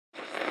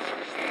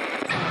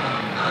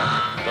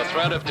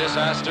threat of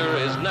disaster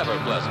is never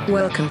pleasant.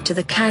 Welcome to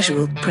the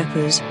Casual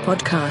Preppers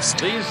podcast.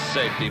 These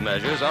safety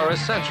measures are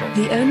essential.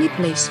 The only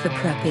place for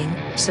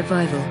prepping,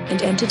 survival,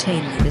 and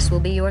entertainment. This will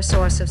be your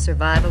source of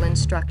survival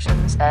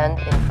instructions and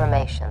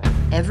information.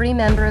 Every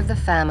member of the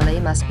family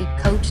must be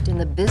coached in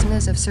the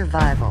business of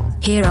survival.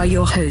 Here are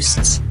your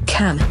hosts,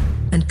 Cam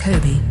and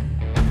Kobe.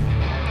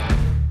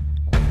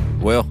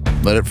 Well,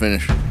 Let it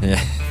finish.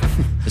 yeah.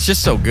 It's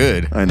just so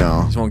good. I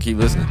know. Just want to keep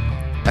listening.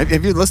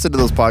 Have you listened to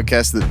those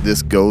podcasts that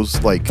this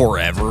goes like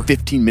Forever.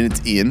 15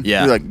 minutes in?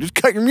 Yeah. You're like, just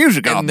cut your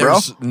music off, And bro.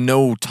 there's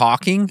no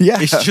talking. Yeah.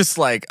 It's just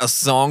like a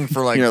song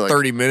for like, You're like,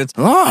 30 minutes.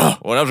 Ah!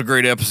 Well, that was a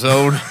great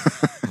episode.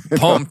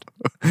 Pumped.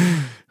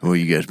 Oh,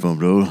 you guys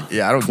pumped over?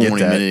 Yeah, I don't get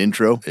 20 that. minute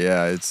intro.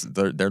 Yeah,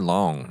 they're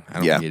long. I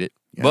don't Yeah. get it.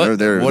 Yeah, But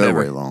they're whatever.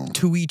 way long.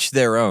 To each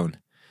their own.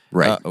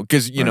 Right.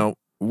 Because, you know,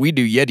 we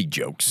do Yeti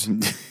jokes.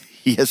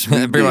 Yes,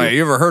 we Be do. like,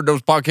 you ever heard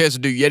those podcasts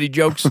that do Yeti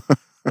jokes?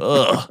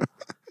 Ugh.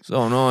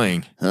 So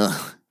annoying.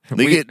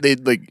 They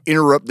like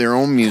interrupt their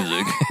own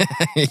music,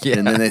 Yeah.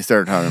 and then they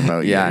start talking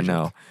about Yeah, I Yeti.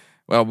 know.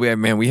 Well,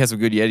 we had some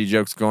good Yeti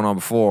jokes going on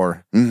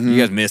before. You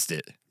guys missed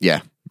it.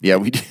 Yeah,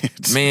 we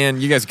did. Man,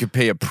 you guys could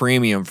pay a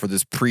premium for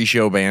this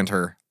pre-show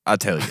banter. I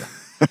tell you.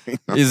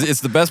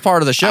 It's the best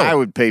part of the show. I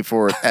would pay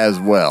for it as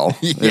well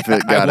if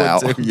it got I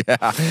out. would too,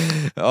 yeah.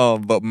 Oh,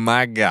 but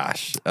my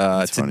gosh.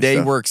 funny Today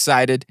stuff. we're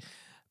excited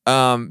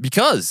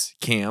because,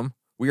 Cam,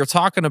 we are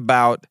talking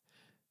about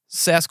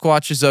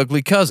Sasquatch's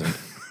ugly cousin.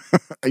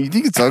 You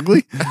think it's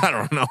ugly? I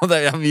don't know.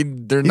 I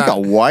mean, they're He's not. got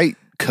a white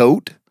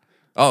coat.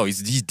 Oh,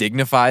 he's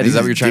dignified? Is that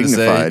what you're He's trying to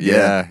dignified, say?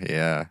 yeah.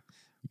 Yeah.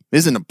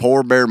 Isn't a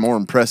polar bear more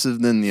impressive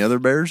than the other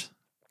bears?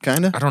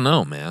 Kind of. I don't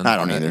know, man. I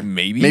don't either.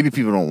 Maybe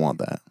people don't want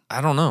that.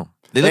 I don't know.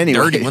 They look Anyway.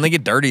 dirty. When they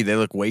get dirty, they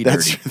look way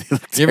That's dirty. they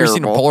look You ever seen a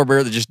terrible. polar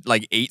bear that just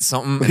like ate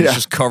something and Yeah. it's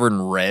just covered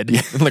in red,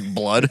 like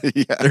blood?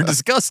 Yeah. They're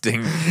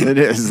disgusting. It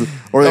is,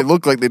 or they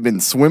look like they've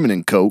been swimming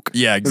in coke.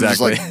 Yeah, They're just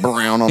exactly. like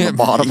brown on the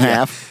bottom Yeah.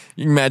 half.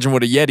 You can imagine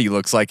what a Yeti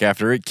looks like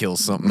after it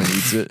kills something and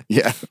eats it.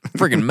 Yeah,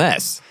 Friggin'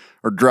 mess.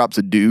 or drops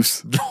a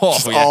deuce. Oh,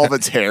 Just yeah. all of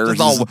its hair. Just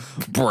is all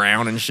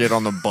brown and shit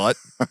on the butt.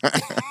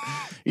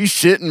 You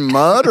shit in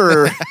mud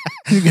or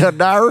you got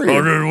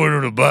diarrhea? just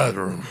went to the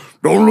bathroom.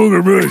 Don't look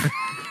at me.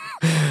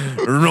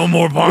 There's no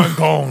more pine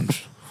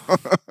cones.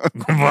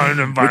 Find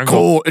them pine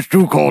Cold. It's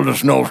too cold. The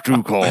snow's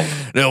too cold.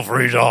 They'll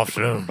freeze off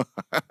soon.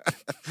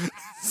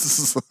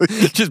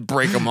 Just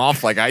break them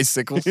off like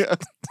icicles. Yeah.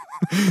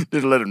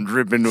 Just let them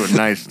drip into a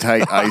nice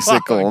tight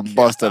icicle and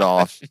bust it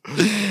off.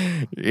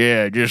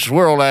 Yeah, just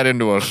swirl that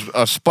into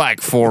a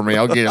spike for me.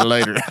 I'll get it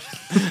later.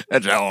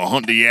 That's how I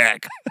hunt the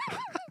yak.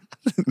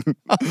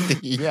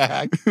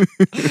 Yeah.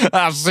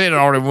 I'll sit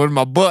on him with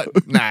my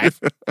butt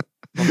knife.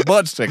 My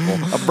butt sickle.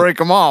 I break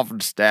them off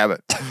and stab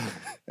it.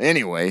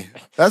 Anyway,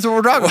 that's what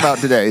we're talking about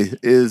today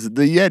is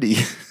the Yeti.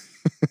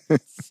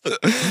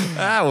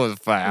 That was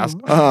fast.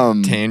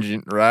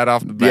 Tangent right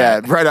off the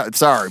bat. Yeah, right out.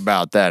 Sorry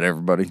about that,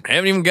 everybody.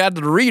 Haven't even got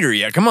to the reader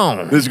yet. Come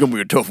on. This is going to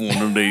be a tough one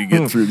today to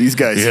get through. These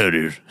guys. Yeah, it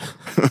is.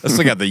 I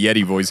still got the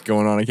Yeti voice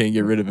going on. I can't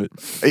get rid of it.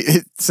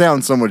 It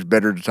sounds so much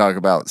better to talk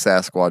about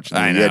Sasquatch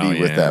than I know, Yeti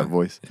with yeah. that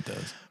voice. It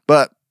does.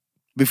 But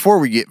before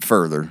we get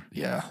further,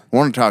 Yeah. I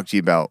want to talk to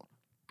you about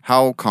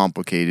how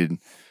complicated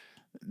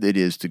it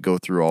is to go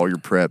through all your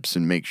preps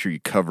and make sure you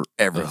cover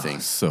everything.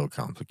 So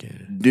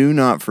complicated. Do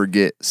not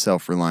forget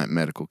self-reliant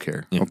medical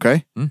care, Yeah.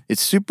 okay? Mm.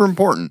 It's super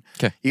important.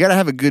 'Kay. You got to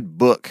have a good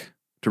book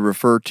to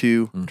refer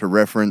to, to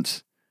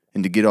reference,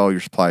 and to get all your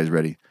supplies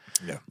ready.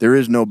 Yeah. There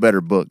is no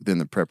better book than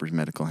the Prepper's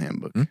Medical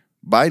Handbook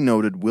by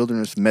noted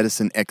wilderness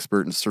medicine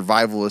expert and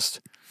survivalist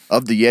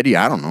of the Yeti,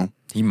 I don't know,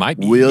 He might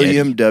be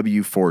William Yeti.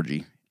 W.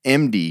 Forgy,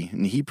 MD,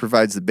 and he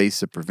provides the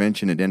basis of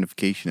prevention,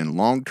 identification, and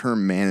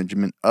long-term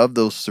management of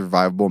those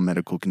survivable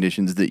medical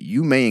conditions that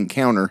you may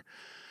encounter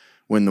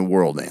when the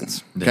world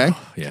ends. Okay?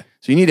 Yeah.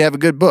 So you need to have a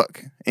good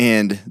book.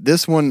 And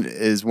this one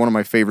is one of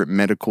my favorite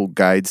medical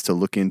guides to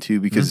look into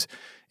because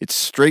it's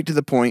straight to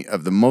the point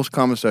of the most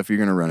common stuff you're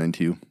going to run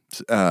into.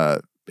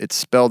 It's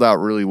spelled out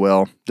really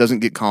well, doesn't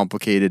get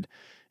complicated.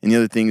 And the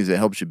other thing is it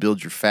helps you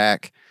build your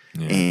FAQ.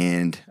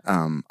 And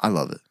I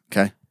love it.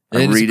 Okay? I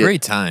It's a read it.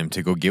 great time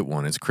to go get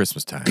one. It's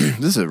Christmas time.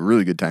 This is a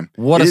really good time.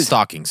 What It a is-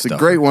 stocking It's a stuffer.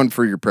 great one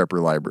for your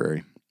prepper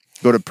library.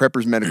 Go to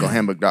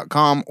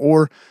preppersmedicalhandbook.com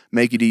or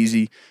make it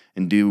easy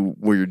and do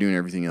where you're doing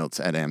everything else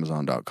at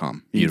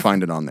amazon.com. You can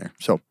find it on there.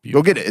 So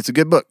go get it. It's a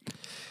good book.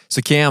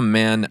 So Cam,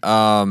 man,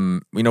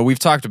 we've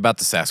talked about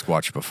the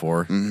Sasquatch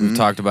before. We've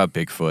talked about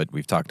Bigfoot.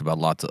 We've talked about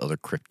lots of other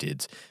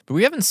cryptids, but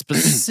we haven't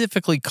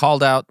specifically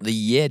called out the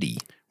Yeti.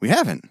 We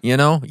haven't.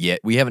 Yet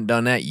we haven't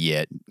done that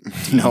yet.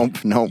 Nope.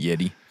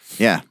 Yeti.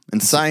 Yeah.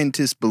 And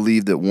scientists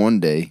believe that one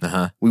day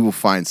Uh-huh. we will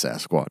find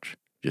Sasquatch,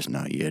 just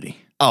not Yeti.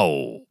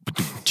 Oh,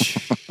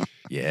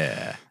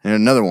 yeah. And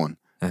another one.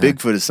 Uh-huh.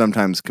 Bigfoot is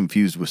sometimes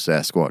confused with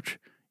Sasquatch.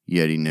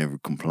 Yeti never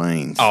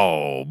complains.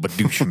 Oh,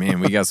 badoosh, man,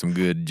 we got some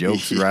good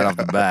jokes right off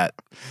the bat.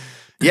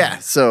 Yeah.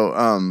 So,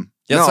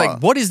 Yeah, it's no,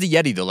 like, what is the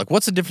Yeti though? Like,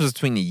 what's the difference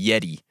between the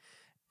Yeti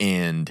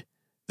and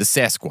the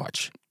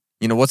Sasquatch?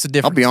 You know, what's the I'll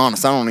difference? be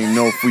honest, I don't even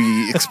know if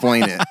we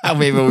explain it.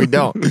 Maybe we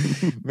don't.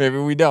 Maybe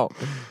we don't.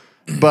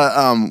 But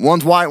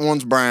one's white,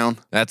 one's brown.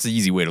 That's the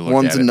easy way to look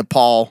One's at in it.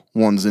 Nepal,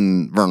 one's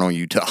in Vernal,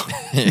 Utah.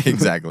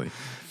 Exactly.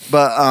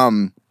 But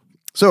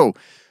so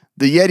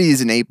the Yeti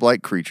is an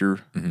ape-like creature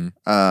Mm-hmm.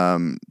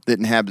 that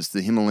inhabits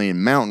the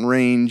Himalayan mountain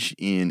range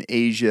in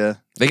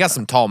Asia. They got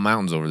some tall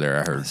mountains over there,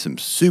 I heard. Some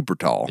super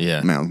tall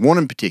Yeah. mountains, one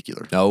in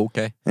particular. Oh,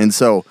 okay. And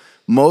so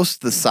most of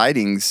the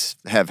sightings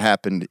have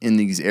happened in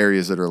these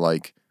areas that are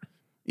like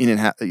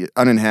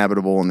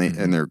uninhabitable,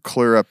 and they're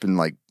clear up in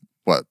like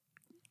what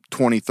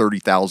 20,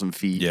 30,000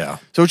 feet. Yeah.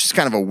 So it's just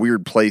kind of a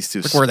weird place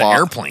to Like where the spot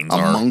airplanes a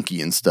are.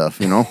 monkey and stuff,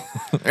 you know.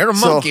 There's a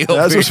So monkey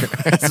over that's here.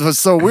 that's what's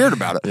so weird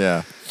about it.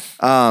 Yeah.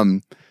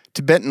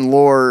 Tibetan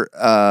lore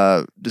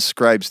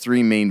describes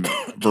three main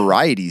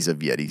varieties of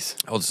Yetis.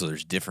 Oh, so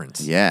there's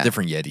difference. Yeah.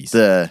 Different Yetis.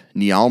 The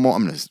Nyalmo,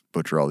 I'm going to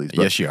butcher all these.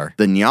 But Yes, you are.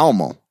 The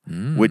Nyalmo,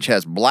 which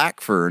has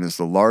black fur and is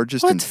the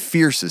largest and What?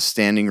 fiercest,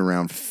 standing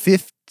around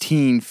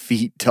 15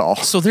 feet tall.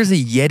 So there's a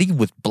Yeti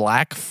with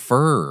black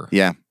fur.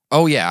 Yeah.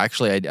 Oh, yeah.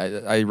 Actually,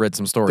 I read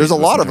some stories. There's a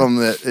lot of them.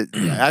 them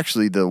that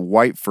actually the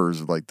white fur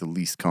is like the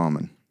least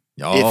common.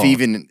 Oh.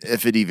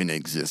 If it even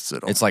exists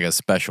at all. It's like a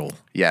special.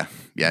 Yeah,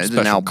 it's an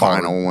Special albino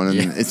card. one, and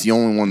Yeah. it's the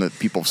only one that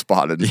people have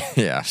spotted.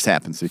 Yeah. Just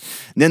happens to.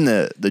 And then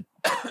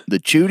the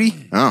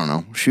Chudy, I don't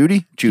know,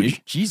 Chudy,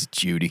 She's a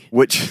cutie.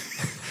 which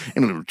a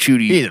little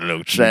Chudy He's a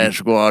little Chudy.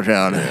 Sasquatch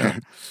out there,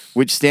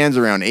 which stands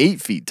around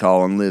 8 feet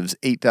tall and lives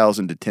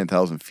 8,000 to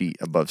 10,000 feet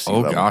above sea Oh,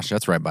 level. gosh.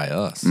 That's right by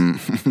us.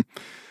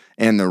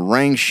 And the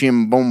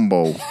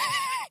Rangshimbombo,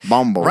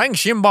 Bombo. Rang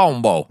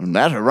Shimbombo.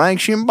 That's a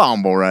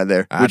Rangshimbombo right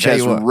there, I which tell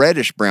has you what.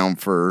 reddish brown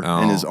fur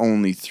and Oh. is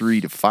only 3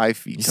 to 5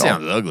 feet He tall.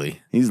 sounds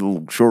ugly. He's a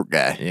little short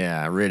guy.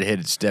 Yeah,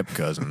 red-headed step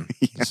cousin.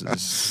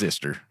 His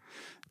sister.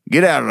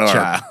 Get out of our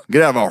Child.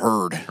 Get out of our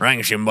herd.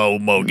 Rang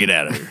Shimbombo, get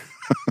out of here.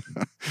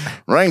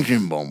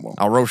 Rangshimbombo.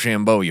 I'll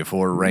Rochambeau you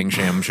for Rang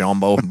Sham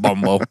Shambo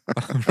Bumbo.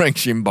 Rang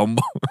Shimbombo.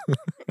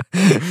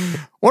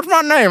 What's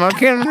my name? I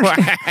can't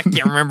understand. I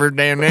can't remember her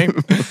damn name.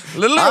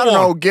 Little I don't one.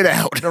 know. Get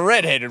out. The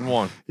red-headed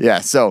one. Yeah,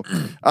 so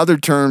other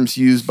terms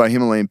used by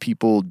Himalayan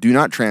people do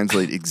not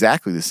translate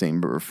exactly the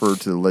same, but refer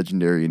to the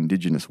legendary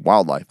indigenous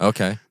wildlife.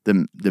 Okay.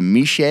 The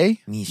Mishe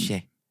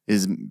Niche.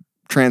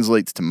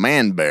 translates to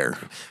man bear.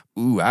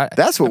 Ooh,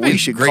 That's what that'd be we a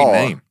should great call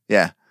name. it.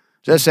 Yeah.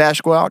 Is that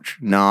Sasquatch?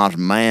 No, it's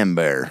man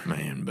bear.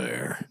 Man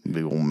bear.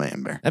 Big old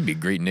man bear. That'd be a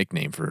great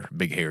nickname for a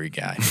big hairy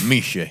guy.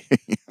 Miche.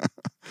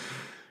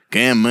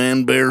 Can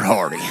man bear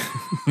hardy.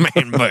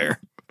 Man bear.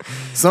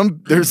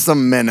 There's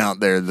some men out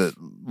there that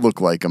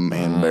look like a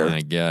man Oh bear.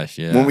 my gosh,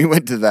 yeah. When we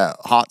went to that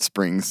hot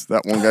springs,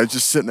 that one guy's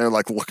just sitting there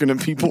like looking at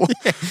people.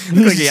 Looked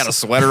like he had a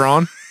sweater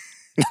on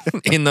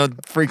in the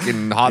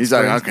freaking hot He's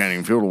like, I springs. can't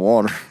even feel the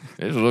water.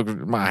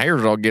 My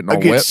hair's all getting I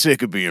all get wet.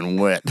 sick of being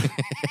wet.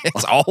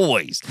 It's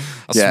always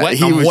a Yeah, sweat.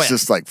 he I'm was wet.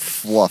 just like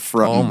fluff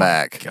front oh and my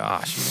back.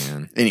 gosh,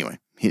 man. Anyway,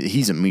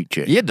 he's a meat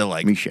chick. You had to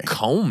like Miche.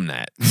 comb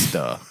that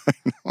stuff.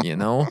 You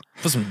know,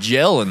 put some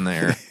gel in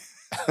there.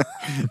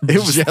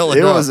 Gel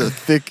It up. was a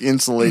thick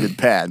insulated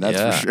pad. That's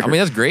yeah. for sure. I mean,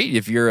 that's great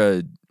if you're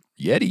a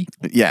Yeti.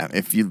 yeah,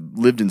 if you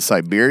lived in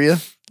Siberia,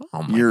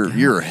 Oh my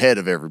you're ahead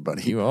of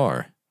everybody. You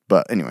are.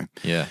 But anyway,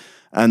 Yeah.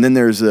 and then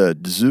there's a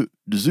Dzute.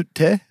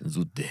 Zute.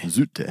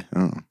 Dzute. I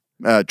don't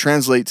know.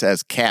 Translates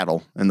as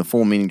cattle, and the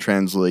full meaning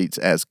translates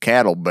as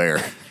cattle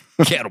bear,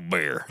 Cattle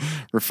bear.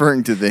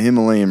 referring to the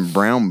Himalayan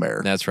brown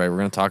bear. That's right. We're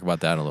going to talk about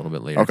that a little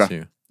bit later, Okay.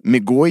 too.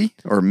 Migoi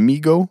or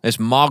Migo. It's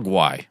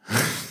Mogwai.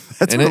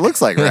 That's Isn't what it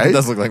looks like, right? It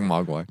does look like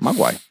Mogwai.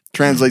 Mogwai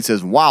translates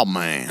as wild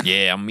man.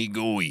 Yeah,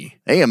 Migoi.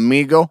 Hey,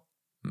 amigo.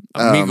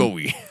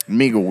 Amigoi.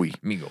 Migoi.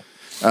 Migo.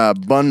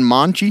 Bun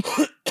Manchi,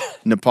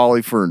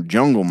 Nepali for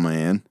jungle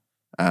man,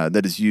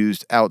 that is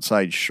used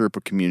outside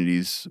Sherpa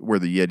communities where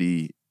the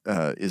Yeti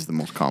is the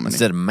most common.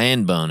 Instead of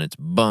man bun, it's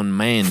bun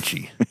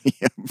manchi.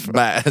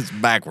 It's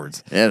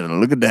backwards. Yeah,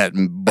 look at that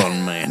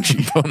Bun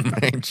Manchi. Bun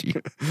manchi.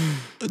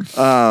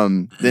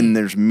 Then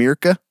there's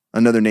Mirka,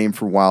 another name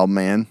for wild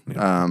man.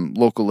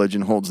 Local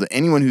legend holds that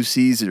anyone who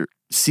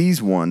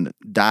sees one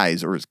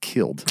dies or is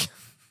killed.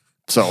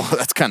 So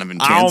that's kind of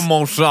intense. I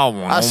almost saw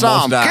one. I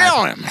saw him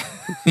kill him.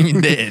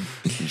 You did.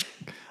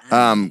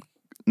 And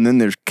then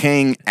there's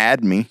Kang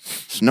Admi,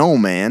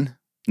 Snowman.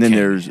 And then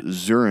there's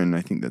Zurin,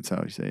 I think that's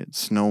how you say it,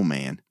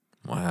 Snowman.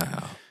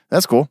 Wow.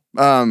 That's cool.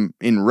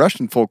 In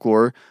Russian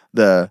folklore,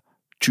 the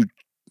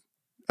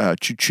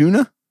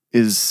Chuchuna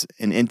is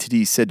an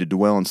entity said to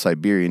dwell in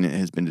Siberia, and it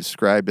has been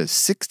described as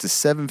 6 to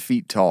 7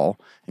 feet tall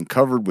and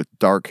covered with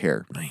dark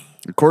hair.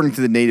 According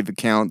to the native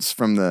accounts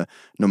from the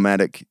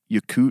nomadic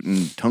Yakut and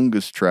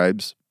Tungus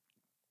tribes,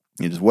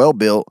 it is well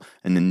built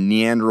and a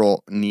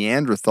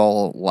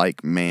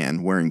Neanderthal-like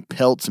man wearing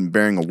pelts and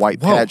bearing a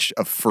white Whoa. patch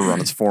of fur on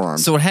its forearm.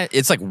 So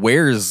it's like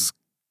wears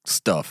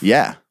stuff.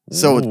 yeah.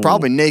 So it's Ooh.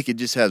 probably naked,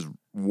 just has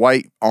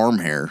white arm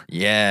hair,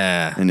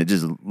 Yeah. and it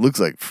just looks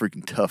like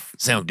freaking tough.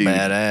 Sounds dude.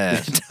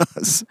 badass. It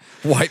does.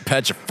 White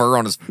patch of fur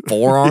on his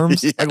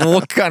forearms? Yeah. Like,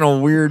 what kind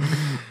of weird...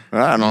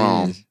 I don't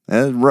know.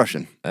 That's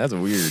Russian. That's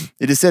weird.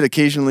 It is said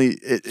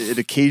it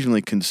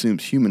occasionally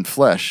consumes human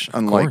flesh,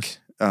 unlike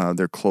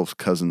their close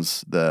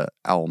cousins, the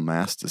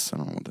Almastus. I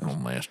don't know what that is. Oh,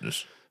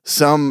 masters.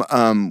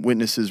 Some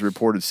witnesses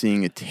reported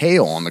seeing a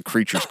tail on the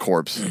creature's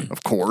corpse,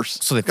 of course.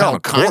 So they Got all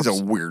found a kinds corpse.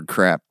 of weird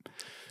crap.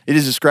 It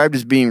is described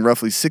as being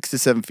roughly 6 to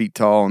 7 feet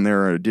tall, and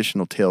there are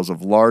additional tales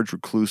of large,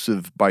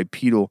 reclusive,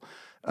 bipedal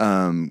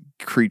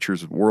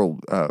creatures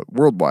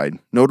worldwide,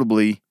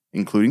 notably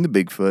including the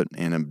Bigfoot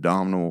and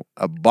abominable.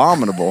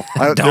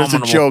 There's a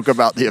Abominable. joke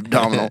about the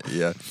abdominal.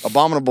 Yeah.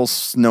 Abominable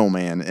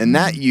snowman, and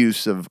that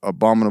use of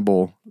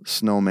abominable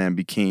snowman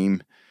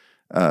began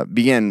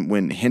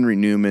when Henry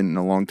Newman,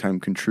 a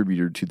longtime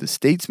contributor to the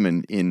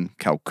Statesman in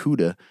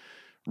Calcutta,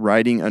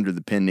 writing under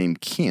the pen name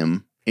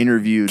Kim,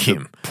 interviewed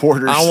Kim. the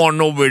porters. I don't want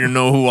nobody to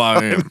know who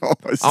I am.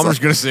 It's I'm like,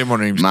 just going to say my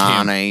name's my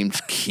Kim.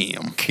 name's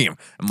Kim. Kim.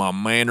 Am I a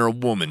man or a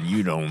woman?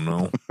 You don't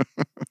know.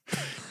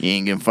 You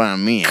ain't gonna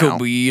find me Could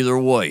out. be either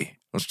way.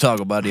 Let's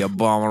talk about the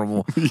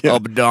abominable, Yeah.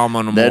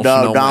 abominable The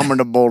snowman.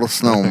 abominable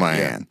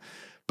snowman.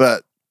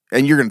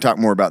 And you're going to talk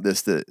more about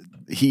this, that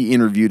he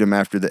interviewed him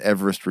after the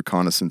Everest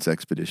reconnaissance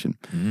expedition.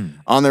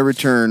 On their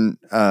return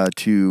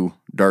to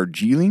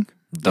Darjeeling.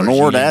 Don't know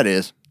where Darjeeling. that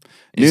is.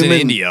 It's in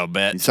India, I'll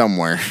bet.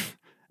 Somewhere.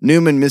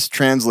 Newman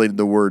mistranslated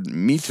the word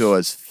mito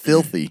as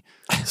filthy,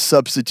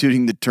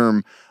 substituting the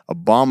term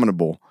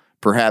abominable,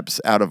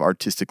 perhaps out of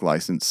artistic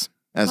license.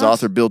 As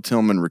author Bill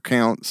Tillman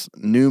recounts,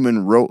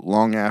 Newman wrote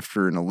long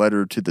after in a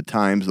letter to the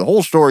Times, "The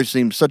whole story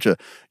seems such a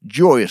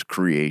joyous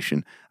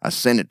creation. I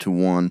sent it to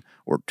one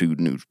or two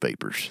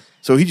newspapers."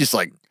 So he just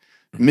like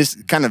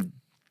kind of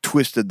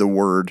twisted the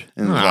word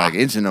and was like,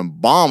 it's an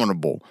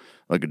abominable,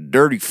 like a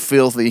dirty,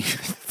 filthy.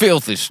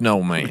 Filthy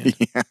snowman.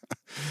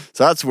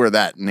 So that's where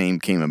that name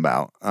came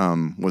about,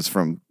 was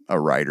from a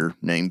writer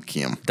named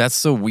Kim. That's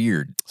so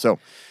weird. So,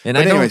 And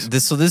but I anyways, don't.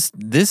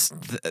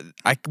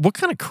 What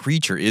kind of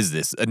creature is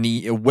this?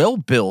 A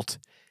well-built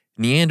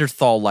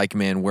Neanderthal-like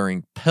man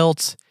wearing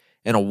pelts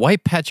and a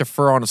white patch of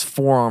fur on his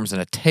forearms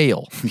and a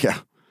tail. yeah,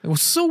 It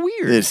was so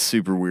weird. it's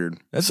super weird.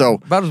 That's So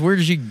about as weird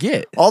as you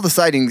get. all the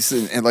sightings,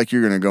 and like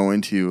you're going to go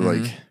into,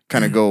 like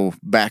kind of go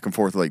back and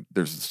forth. Like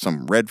there's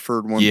some red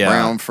fur one, Yeah.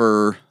 brown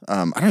fur.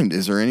 I don't.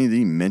 Is there any that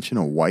even mention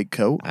a white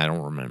coat? I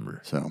don't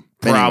remember. So,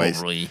 anyways,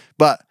 Probably.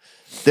 but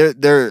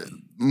they're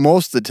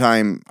most of the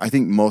time. I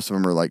think most of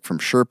them are like from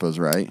Sherpas,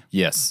 right?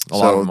 Yes, a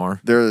lot of them are.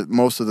 They're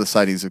most of the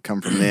sightings have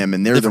come from them,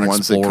 and they're the Different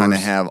ones that kind of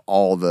explorers. have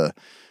all the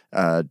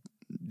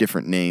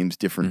different names,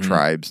 different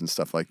tribes, and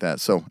stuff like that.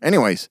 So,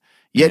 anyways,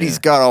 Yeti's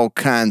got all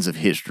kinds of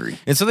history.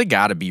 And so they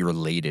got to be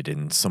related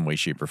in some way,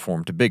 shape, or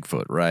form to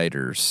Bigfoot, right?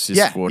 Or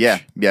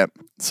Sasquatch. Yeah.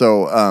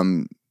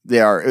 So, they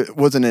are.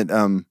 Wasn't it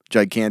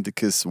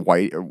Giganticus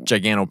White? Or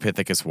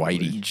Gigantopithecus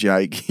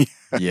whitey.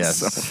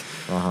 Yes.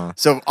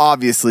 So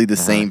obviously the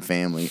same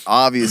family.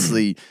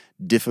 Obviously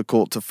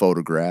difficult to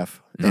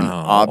photograph, and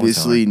all the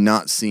obviously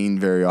not seen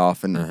very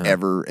often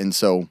ever. And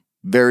so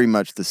very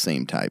much the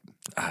same type.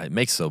 It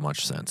makes so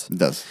much sense. It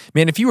does.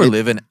 Man, if you were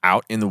living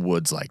out in the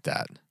woods like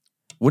that,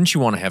 wouldn't you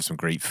want to have some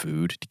great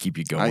food to keep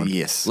you going?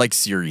 Yes. Like,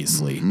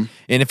 seriously. And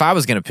if I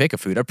was going to pick a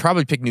food, I'd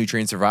probably pick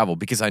Nutrient Survival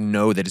because I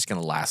know that it's going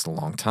to last a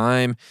long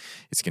time.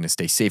 It's going to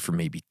stay safe for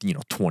maybe,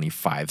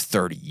 25,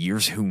 30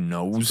 years. Who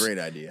knows? Great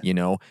idea.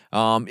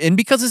 And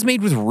because it's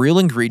made with real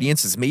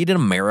ingredients, it's made in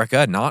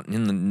America, not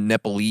in the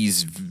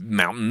Nepalese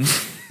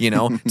mountains,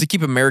 to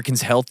keep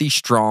Americans healthy,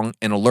 strong,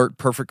 and alert,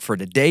 perfect for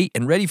today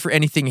and ready for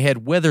anything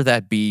ahead, whether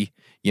that be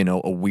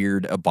a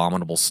weird,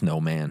 abominable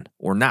snowman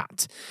or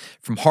not.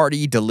 From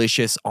hearty,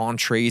 delicious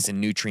entrees and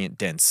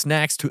nutrient-dense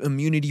snacks to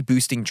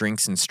immunity-boosting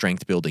drinks and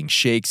strength-building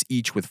shakes,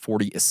 each with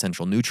 40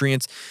 essential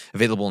nutrients,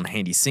 available in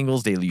handy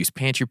singles, daily-use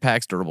pantry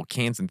packs, durable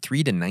cans, and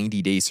 3 to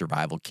 90-day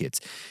survival kits.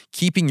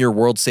 Keeping your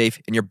world safe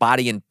and your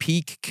body in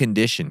peak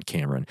condition,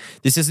 Cameron.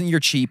 This isn't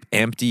your cheap,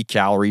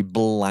 empty-calorie,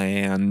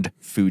 bland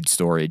food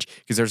storage,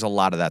 because there's a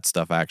lot of that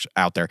stuff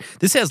out there.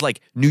 This has,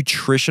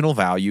 nutritional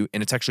value,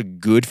 and it's actually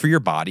good for your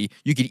body.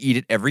 You could eat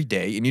it every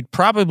day, and you'd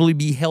probably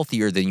be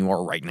healthier than you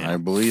are right now. I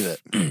believe it.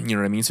 You know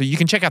what I mean? So you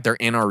can check out their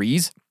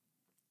NREs.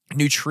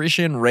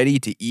 Nutrition ready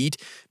to eat.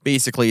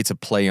 Basically, it's a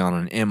play on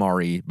an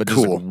MRE, but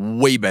just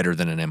way better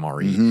than an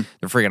MRE.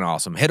 They're freaking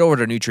awesome. Head over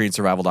to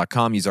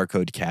nutrientsurvival.com. Use our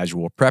code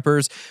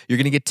CASUALPREPPERS. You're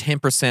going to get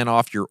 10%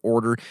 off your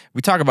order.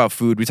 We talk about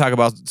food. We talk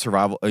about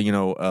survival,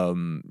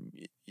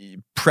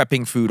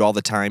 prepping food all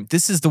the time.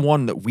 This is the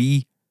one that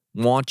we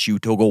want you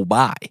to go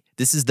buy.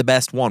 This is the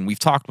best one. We've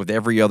talked with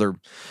every other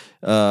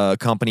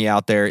company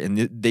out there, and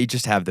they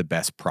just have the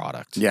best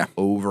product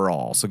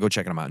overall. So go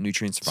check them out.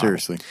 Nutrient Survival.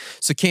 Seriously.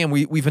 So Cam,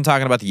 we've been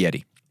talking about the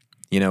Yeti.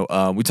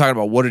 We talking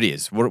about what it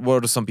is. What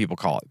do some people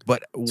call it?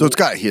 But So it's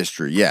got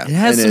history, yeah. It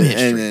has some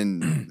history.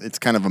 And it's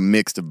kind of a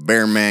mix of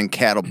bear man,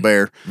 cattle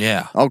bear.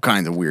 Yeah. All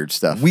kinds of weird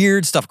stuff.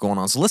 Weird stuff going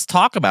on. So let's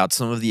talk about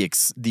some of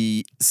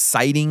the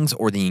sightings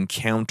or the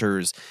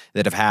encounters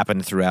that have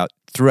happened throughout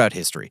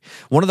history.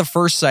 One of the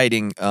first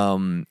sighting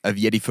of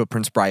Yeti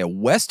footprints by a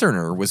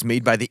Westerner was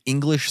made by the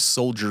English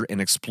soldier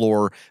and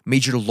explorer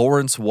Major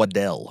Lawrence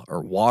Waddell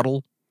or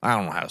Waddle. I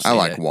don't know how to say it. I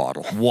like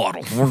Waddle.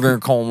 Waddle. We're going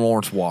to call him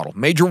Lawrence Waddle.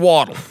 Major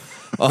Waddle.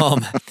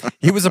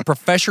 He was a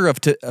professor of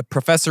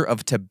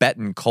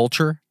Tibetan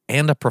culture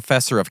and a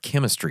professor of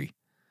chemistry.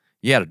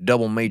 He had a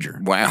double major.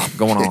 Wow.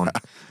 Going on. I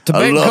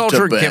Tibetan love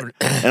culture Tibet, and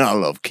and I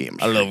love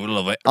chemistry. I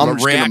love it. I'm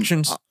just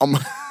Reactions,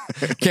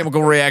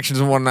 chemical reactions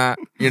and whatnot.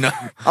 You know,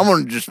 I'm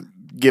going to just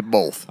get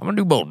both. I'm gonna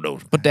do both of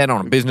those. Put that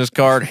on a business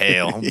card.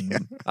 Hell,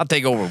 I'll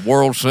take over the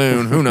world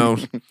soon. Who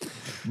knows?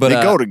 But they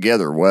go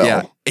together well.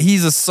 Yeah,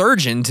 he's a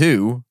surgeon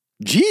too.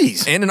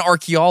 Jeez. And an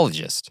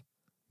archaeologist.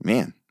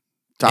 Man,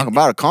 talk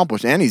about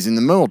accomplished. And he's in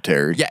the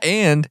military. Yeah,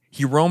 and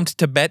he roamed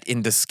Tibet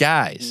in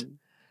disguise.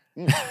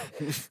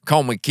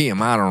 Call me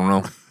Kim. I don't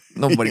know.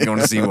 Nobody's going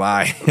to see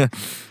why.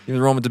 He was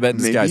roaming Tibet in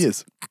disguise.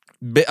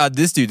 Maybe he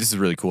is. This is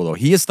really cool, though.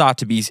 He is thought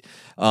to be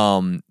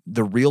the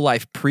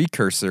real-life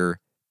precursor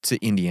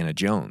to Indiana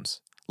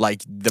Jones.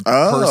 Like, the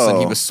person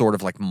he was sort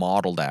of like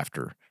modeled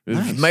after.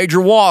 Nice.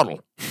 Major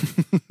Waddle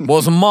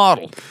was a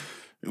model.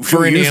 Should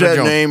we use Indiana that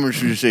Jones. name or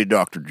should you say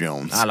Dr.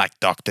 Jones? I like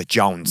Dr.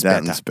 Jones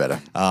That's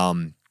better.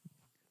 better.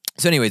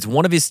 So anyways,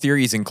 one of his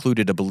theories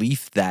included a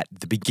belief that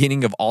the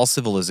beginning of all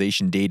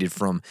civilization dated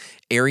from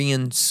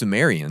Aryan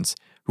Sumerians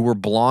who were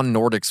blonde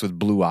Nordics with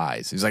blue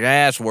eyes. He's like,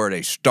 that's where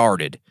they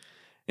started.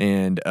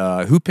 And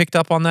who picked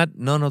up on that?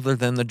 None other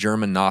than the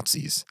German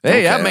Nazis.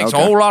 Hey, that makes a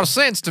whole lot of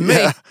sense to me.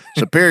 Yeah.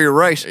 Superior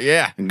race.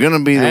 Yeah. Gonna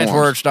be the That's ones.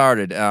 where it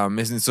started.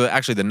 And so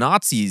actually the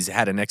Nazis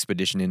had an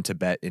expedition in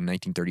Tibet in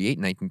 1938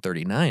 and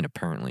 1939,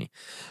 apparently.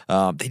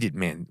 They did,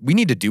 man, we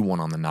need to do one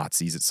on the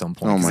Nazis at some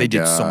point. Oh 'cause my they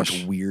did so gosh.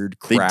 much weird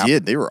They crap.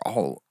 did. They were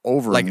all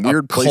over Like in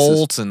weird places.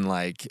 occults and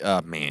like,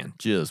 man,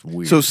 just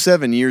weird. So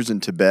 7 years in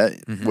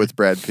Tibet with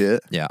Brad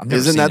Pitt. Yeah, I've never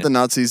Isn't seen that it. the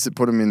Nazis that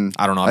put him in?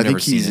 I don't know, I've I think never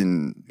seen he's it.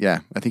 in. Yeah,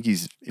 I think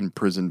he's in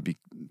prison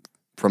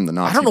from the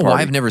Nazi I don't know party.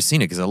 why I've never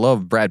seen it because I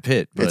love Brad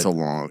Pitt. But It's a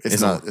long.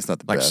 It's not the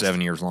like best. 7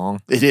 years long.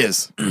 It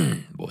is.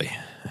 Boy,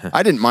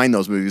 I didn't mind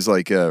those movies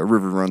like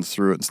River Runs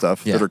Through It and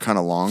stuff Yeah. that are kind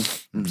of long.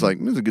 It's like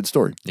it was a good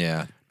story.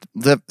 yeah,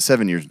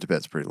 7 years in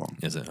Tibet's pretty long.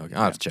 is it? Okay,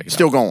 I'll have to check it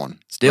Still out. going.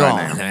 Still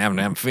right on. now. I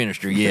haven't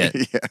finished her yet.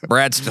 Yeah.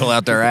 Brad's still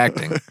out there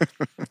acting.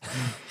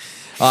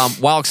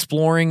 While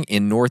exploring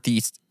in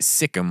northeast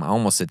Sikkim, I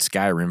almost said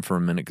Skyrim for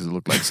a minute because it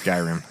looked like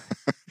Skyrim.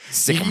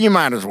 Sikkim. You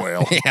might as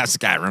well. Yeah,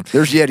 Skyrim.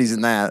 There's Yetis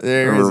in that.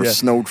 There or is, yeah.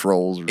 snow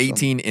trolls or something.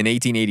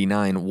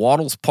 1889,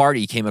 Waddle's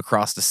party came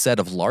across a set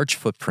of large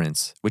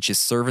footprints, which his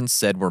servants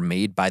said were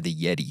made by the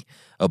Yeti,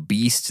 a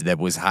beast that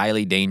was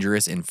highly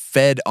dangerous and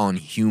fed on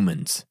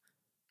humans.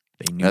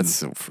 They knew. That's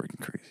so freaking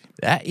crazy.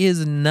 That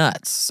is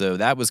nuts. So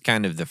that was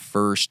kind of the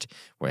first,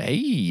 well,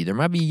 hey, there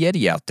might be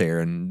Yeti out there.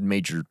 And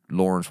Major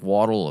Lawrence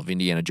Waddle of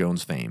Indiana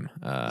Jones fame.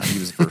 He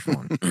was the first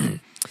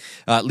one.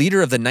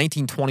 Leader of the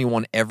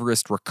 1921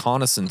 Everest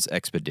reconnaissance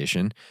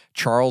expedition,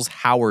 Charles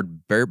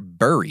Howard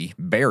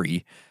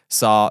Berry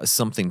saw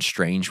something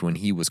strange when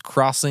he was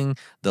crossing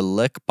the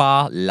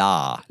Lekpa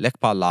La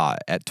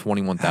at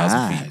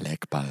 21,000 feet.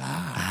 Lekpa La.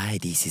 Hi,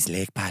 this is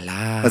Lekpa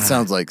La. That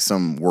sounds like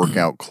some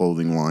workout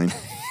clothing line.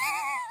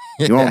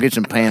 You want to get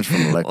some pants from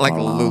Lekpa Like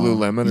La?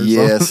 Lululemon or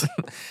Yes.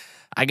 something?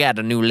 I got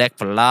the new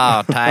Lekpa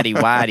La tidy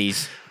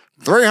whities.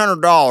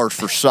 $300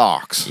 for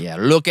socks. Yeah,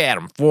 look at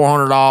them,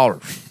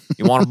 $400.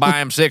 You want to buy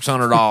them,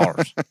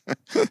 $600.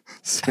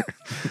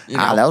 You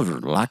know, Those are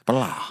Lekpa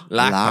La.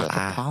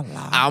 Lekpa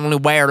La. I only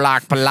wear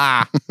Lekpa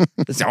La.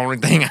 It's the only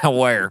thing I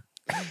wear.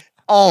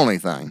 Only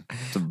thing.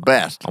 It's the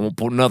best. I won't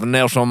put nothing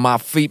else on my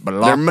feet but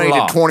Lekpa They're made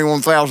La. at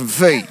 21,000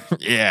 feet.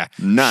 Yeah.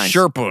 Nice.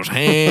 Sherpas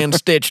hand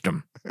stitched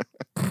them.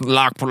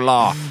 Lekpa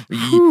La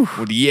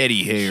with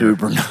Yeti hair.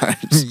 Super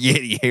nice.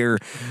 Yeti hair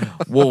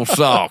wool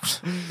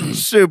socks.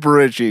 Super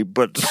itchy,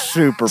 but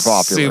super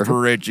popular.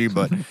 Super itchy,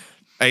 but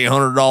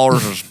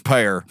 $800 a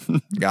pair.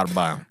 Gotta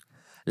buy them.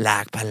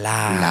 Lekpa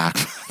La.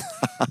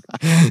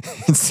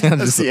 It sounds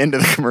That's just the end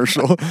of the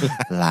commercial.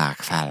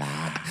 Lekpa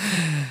La.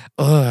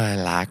 oh,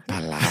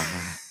 Lekpa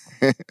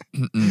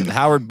La.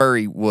 Howard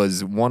Berry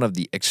was one of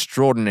the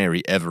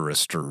extraordinary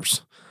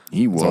Everesters.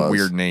 He was. It's a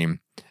weird name.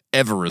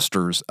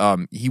 Everesters.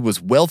 He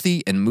was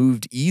wealthy and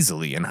moved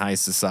easily in high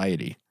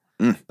society.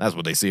 That's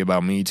what they say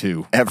about me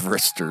too.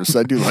 Everesters.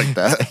 I do like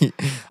that. It's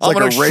I'm like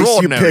an a race you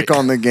extraordinary- pick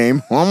on the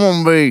game. Well, I'm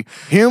going to be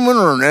human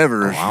or an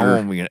Everester. I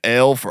want to be an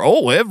L for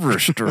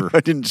Everester. I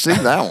didn't see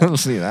that I one. don't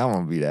see that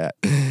one be that.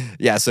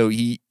 Yeah, so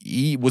he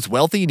was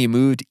wealthy and he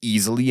moved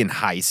easily in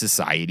high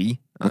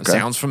society. Okay.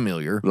 Sounds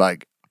familiar.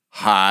 Like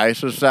high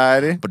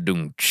society,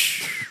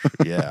 Ba-doom-tsh.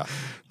 Yeah.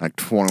 like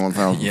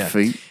 21,000 Yeah.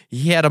 feet.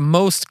 He had a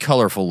most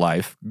colorful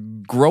life,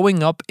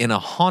 growing up in a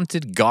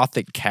haunted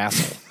Gothic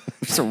castle,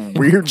 Some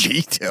weird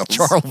details.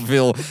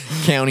 Charleville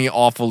County,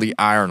 Offaly,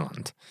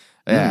 Ireland.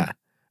 Yeah.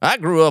 I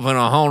grew up in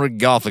a haunted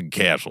Gothic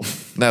castle.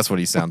 That's what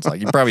he sounds like.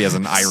 He probably has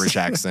an Irish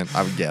accent,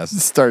 I would guess.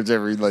 Starts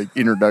every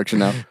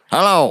introduction out.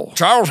 Hello.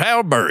 Charles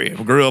Halberry.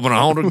 I grew up in a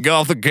haunted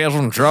Gothic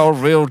castle in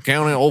Charlesville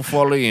County,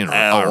 O'Fallon.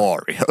 How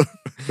are you?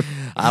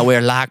 I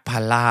wear Lac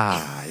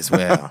Pala as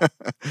well.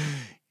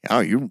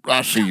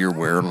 I see you're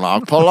wearing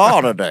Lac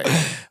Pala today.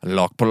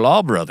 Lac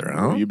Pala, brother,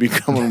 huh? You be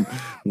coming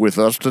with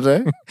us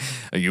today?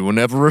 Are you an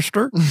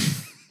Everester?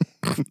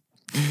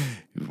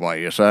 Why,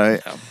 yes, I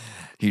am.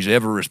 He's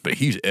Everest, but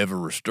he's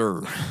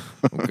Everester.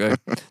 Okay.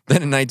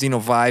 Then in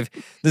 1905,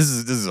 this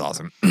is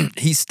awesome.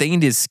 He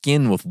stained his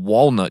skin with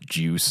walnut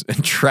juice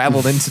and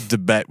traveled into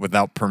Tibet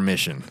without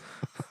permission.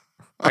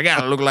 I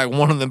gotta look like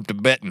one of them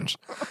Tibetans.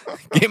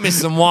 Give me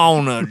some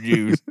walnut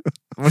juice.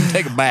 I'm gonna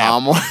take a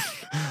bath.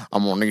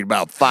 I'm gonna need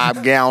about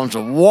 5 gallons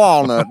of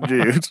walnut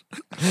juice.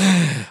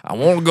 I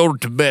want to go to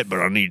Tibet, but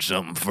I need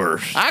something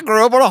first. I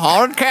grew up in a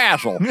haunted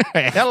castle.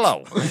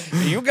 Hello.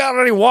 You got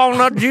any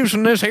walnut juice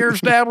in this here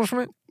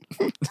establishment?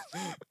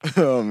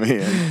 Oh,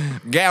 man.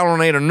 Gallon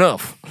ain't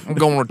enough. I'm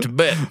going to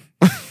Tibet.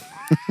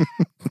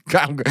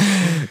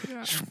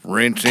 Just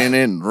rinse in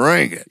it and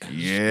drink it.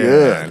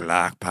 Yeah, Good.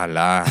 Lac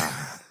Pala.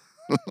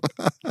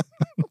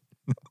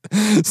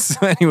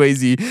 So,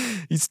 anyways, he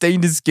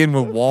stained his skin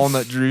with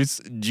walnut juice.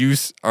 Do you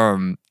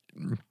think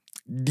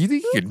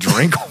you could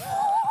drink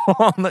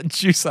walnut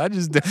juice? I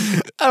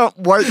don't.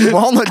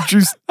 Walnut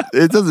juice,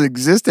 it doesn't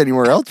exist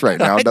anywhere else right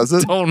now, does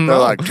it? don't They're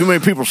know. like, too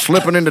many people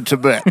slipping into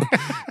Tibet.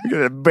 You're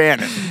going to ban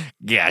it.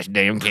 Gosh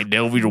damn, can't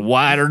tell if he's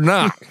white or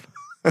not.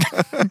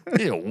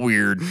 Yeah,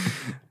 weird.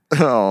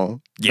 Oh,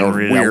 Getting those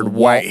rid of weird that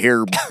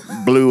white-haired,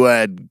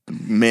 blue-eyed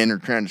men are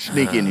trying to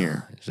sneak in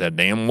here. It's that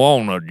damn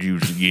walnut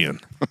juice again.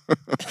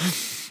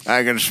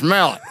 I can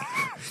smell it.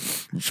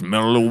 You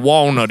smell a little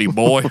walnutty,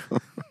 boy.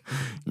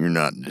 You're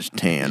not just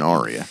tan,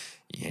 are you?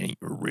 You ain't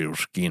a real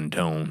skin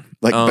tone.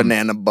 Like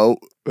banana boat.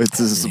 It's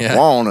this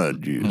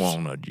walnut juice.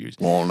 Walnut juice.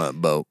 Walnut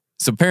boat.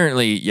 So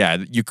apparently, yeah,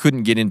 you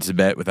couldn't get into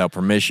Tibet without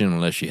permission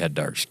unless you had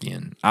dark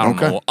skin. I don't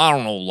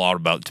know a lot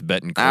about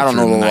Tibetan culture. I don't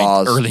know in the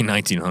laws. Early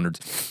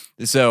 1900s.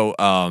 So,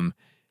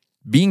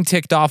 being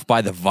ticked off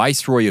by the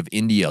Viceroy of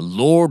India,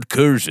 Lord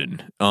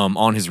Curzon,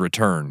 on his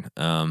return,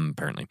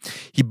 apparently,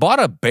 he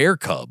bought a bear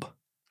cub.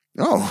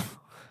 Oh,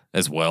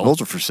 as well.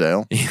 Those are for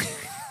sale.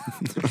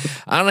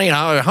 I need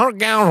 100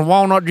 gallons of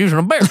walnut juice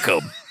and a bear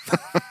cub.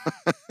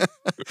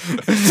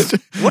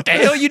 What the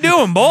hell you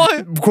doing,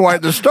 boy?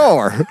 Quite the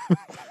store.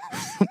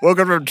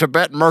 Welcome to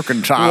Tibet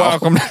Mercantile.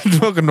 Welcome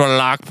to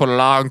Lac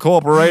Pala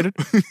Incorporated.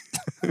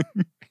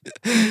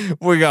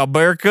 We got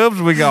bear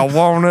cubs. We got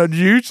walnut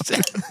juice.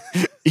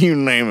 You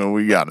name it,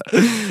 we got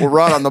it. We're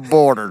right on the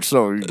border,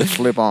 so you can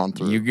slip on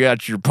through. You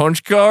got your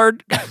punch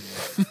card.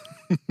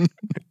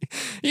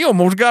 You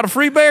almost got a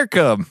free bear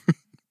cub.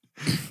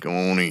 Come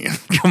on in.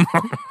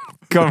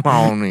 Come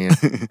on in.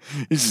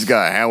 He's just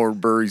got Howard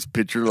Burry's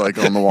picture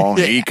on the wall.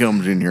 Yeah. He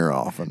comes in here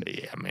often.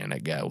 Yeah, man,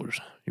 that guy was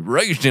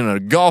raised in a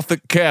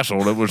Gothic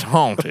castle that was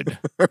haunted.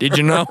 Did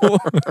you know?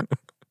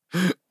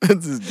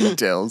 That's his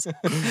details.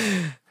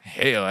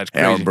 Hell, that's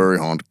crazy. Howard Burry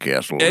Haunted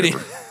Castle.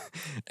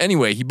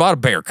 Anyway, he bought a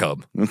bear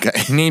cub. Okay.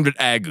 He named it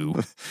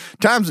Agu.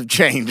 Times have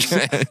changed.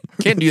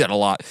 Can't do that a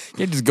lot.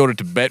 Can't just go to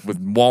Tibet with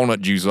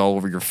walnut juice all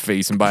over your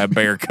face and buy a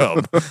bear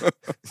cub.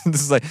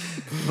 This is like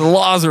the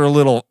laws are a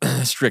little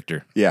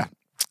stricter. Yeah.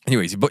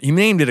 Anyways, but he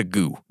named it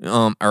Agu,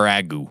 or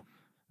Agu.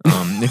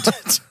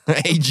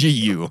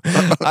 AGU.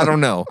 I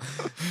don't know.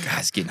 God,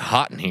 it's getting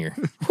hot in here.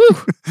 Whew.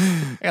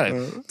 I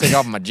gotta take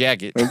off my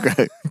jacket.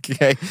 Okay.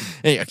 Okay.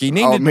 Hey, he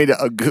named it made it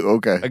Agu.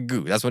 Okay.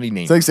 Agu. That's what he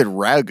named It's like he said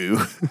ragu.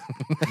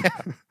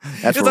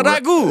 It's a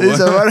ragu. It's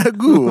a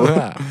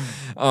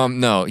ragu.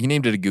 No, he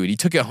named it Agu. He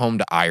took it home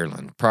to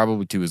Ireland,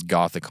 probably to his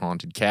Gothic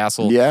haunted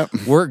castle. Yeah.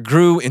 Where it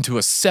grew into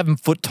a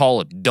 7-foot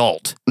tall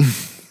adult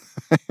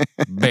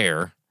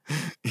bear.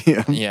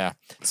 Yeah. Yeah.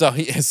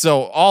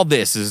 So all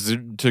this is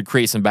to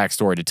create some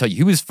backstory to tell you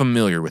he was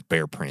familiar with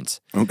bear prints.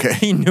 Okay.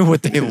 He knew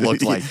what they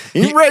looked like.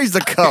 He raised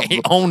a cub.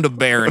 He owned a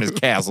bear in his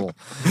castle.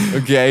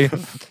 Okay.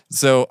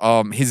 So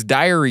his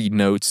diary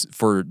notes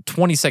for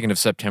 22nd of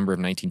September of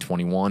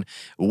 1921,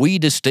 we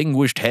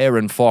distinguished hare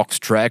and fox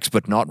tracks,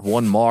 but not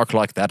one mark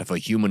like that of a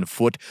human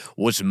foot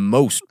was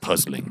most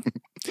puzzling.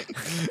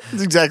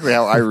 That's exactly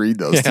how I read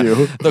those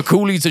too. The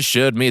coolies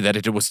assured me that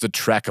it was the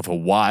track of a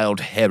wild,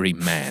 hairy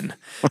man,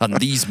 and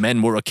these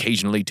men were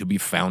occasionally to be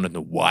found in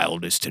the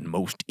wildest and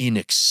most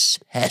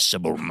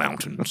inaccessible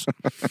mountains.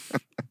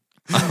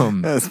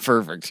 That's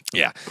perfect.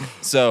 Yeah.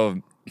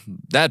 So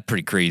that's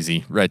pretty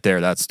crazy right there,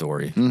 that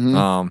story.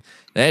 Have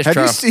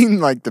you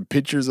seen the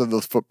pictures of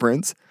those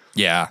footprints?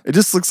 Yeah. It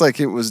just looks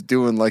like it was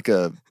doing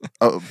a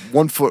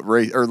 1 foot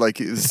race, or it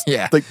was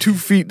 2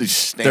 feet to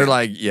stand. They're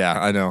like, yeah,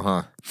 I know,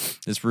 huh?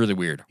 It's really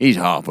weird. He's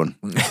hopping.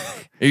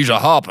 He's a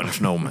hopping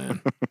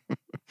snowman.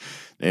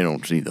 They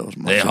don't see those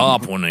much. They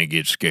hop when they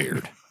get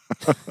scared.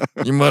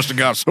 You must have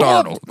got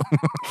startled.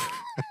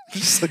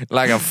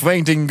 Like a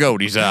fainting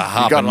goat, he's a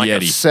hopping He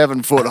got Yeti. a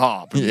 7-foot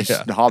hop. He Yeah.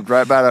 just hopped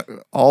right back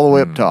all the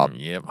way up top.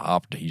 Yep,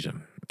 hopped. He's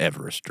an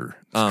Everester.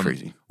 It's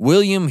crazy.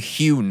 William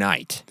Hugh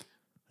Knight.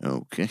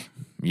 Okay.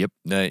 Yep,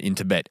 in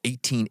Tibet,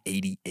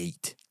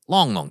 1888.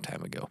 Long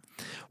time ago.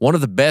 One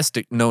of the best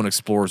known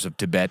explorers of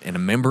Tibet and a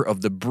member of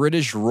the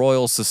British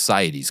Royal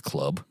Society's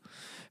Club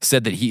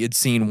said that he had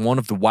seen one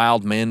of the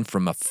wild men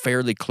from a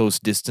fairly close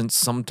distance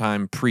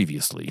sometime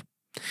previously.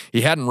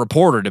 He hadn't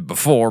reported it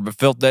before, but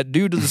felt that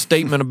due to the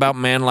statement about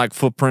man-like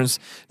footprints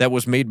that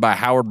was made by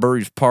Howard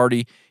Bury's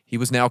party, he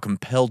was now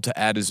compelled to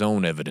add his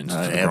own evidence.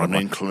 I to the have an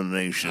problem.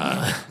 inclination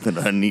that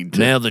I need to.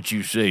 Now that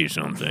you say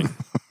something,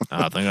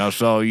 I think I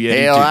saw a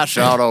Yeti Hell, too. I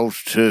saw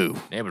those too.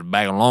 That was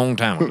back a long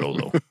time ago,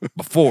 though.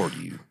 Before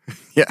you.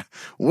 Yeah,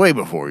 way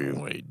before you.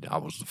 Wait, I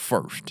was the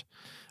first.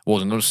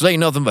 Wasn't going to say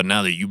nothing, but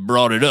now that you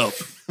brought it up,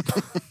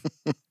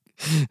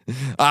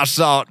 I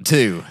saw it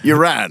too. You're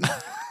right.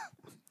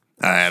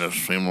 I had a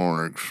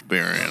similar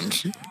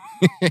experience.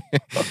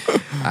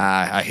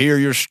 I hear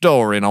your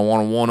story, and I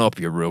want to one-up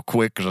you real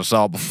quick because I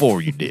saw it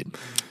before you did.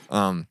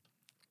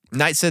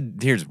 Knight said,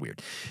 here's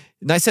weird.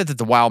 Knight said that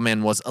the wild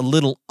man was a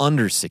little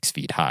under 6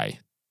 feet high,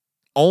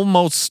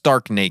 almost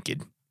stark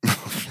naked,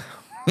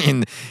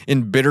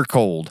 in bitter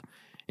cold.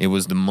 It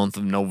was the month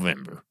of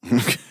November.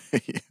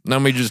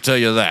 Let me just tell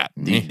you that.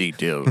 These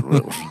details,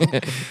 Will.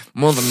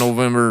 Month of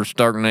November,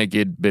 stark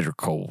naked, bitter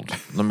cold.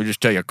 Let me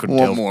just tell you, I couldn't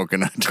What tell. more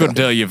can I tell? Couldn't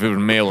tell you if it was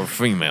male or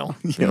female.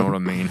 You know what I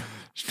mean?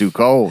 It's too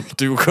cold.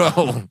 Too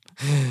cold.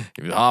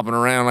 He was hopping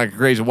around like a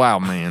crazy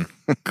wild man.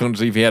 Couldn't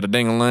see if he had a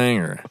ding-a-ling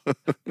or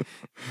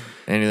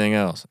anything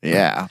else.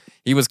 Yeah,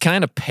 He was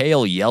kind of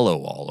pale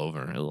yellow all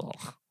over.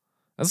 Ugh.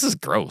 This is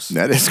gross.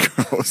 that is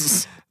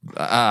gross.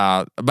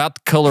 About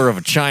the color of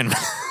a Chinaman.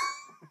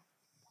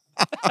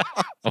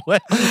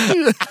 What?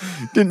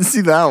 Didn't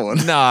see that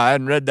one. No, I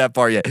hadn't read that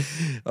part yet.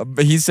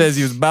 But he says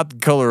he was about the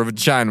color of a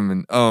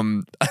Chinaman.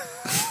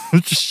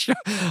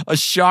 A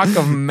shock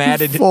of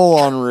matted... Full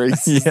on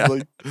racist. Yeah.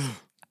 Like,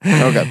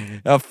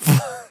 okay.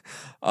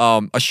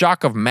 A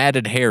shock of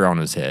matted hair on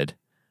his head,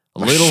 a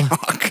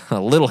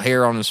little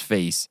hair on his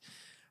face,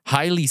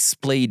 highly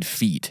splayed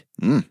feet,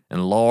 and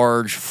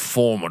large,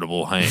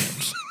 formidable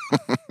hands.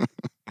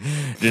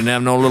 Didn't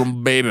have no little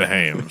baby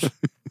hands.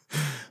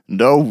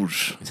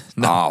 Those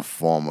are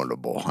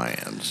formidable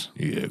hands.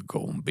 Yeah,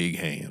 going big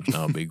hands,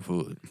 not big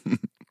foot.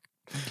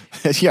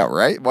 Yeah,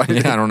 right? Why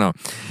Yeah, I don't know.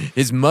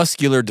 His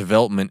muscular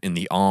development in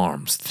the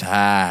arms,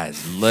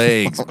 thighs,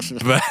 legs,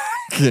 back,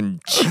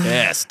 and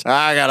chest.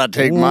 I gotta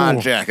take my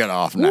Ooh. jacket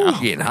off Ooh, now.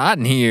 getting hot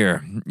in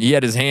here. He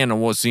had his hand on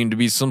what seemed to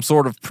be some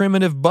sort of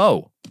primitive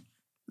bow,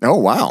 Oh,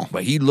 wow.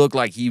 but he looked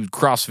like he was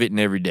CrossFitting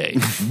every day.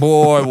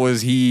 Boy,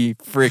 was he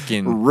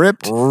freaking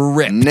Ripped,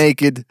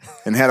 naked,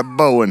 and had a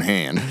bow in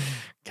hand.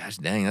 Gosh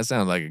dang, that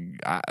sounds like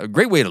a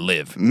great way to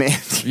live. Man,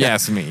 If you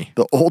ask me.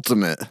 the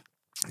ultimate.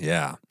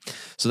 Yeah.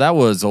 So that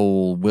was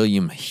old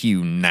William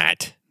Hugh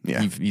Knight.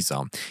 Yeah. He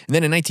saw him. And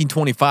then in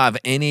 1925,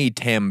 N.A.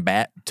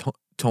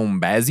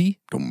 Tombazi.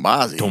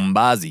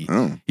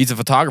 Oh. He's a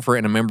photographer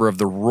and a member of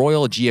the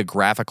Royal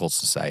Geographical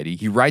Society.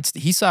 He writes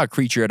that he saw a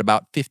creature at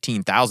about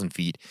 15,000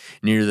 feet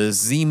near the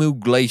Zimu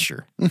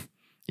Glacier.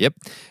 Yep.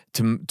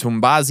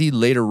 Tombazi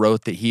later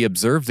wrote that he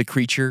observed the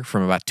creature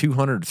from about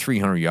 200 to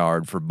 300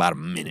 yards for about a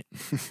minute.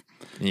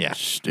 Yeah.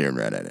 Stared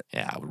right at it.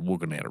 Yeah, I was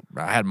looking at it.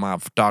 I had my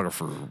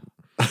photographer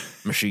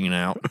machine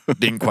out.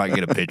 Didn't quite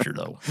get a picture,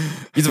 though.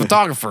 He's a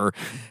photographer.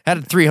 Had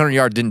a 300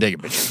 yard, didn't take a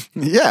picture.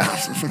 Yeah.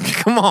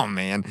 Come on,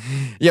 man.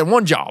 Yeah,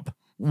 one job.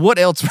 What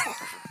else?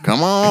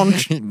 Come on.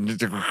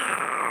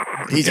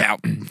 He's out.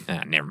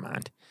 Never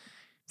mind.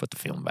 Put the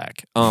film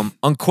back.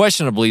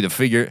 Unquestionably, the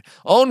figure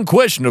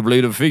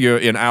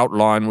in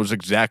outline was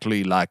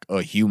exactly like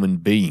a human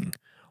being,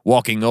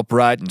 walking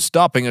upright and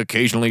stopping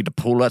occasionally to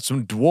pull at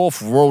some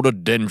dwarf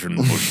rhododendron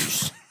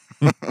bushes.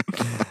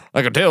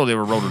 I could tell they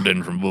were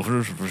rhododendron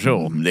bushes for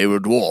sure. They were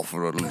dwarf,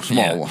 little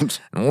small Yeah. ones.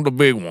 And one of the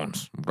big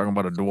ones. I'm talking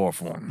about a dwarf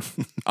one.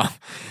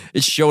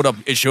 It showed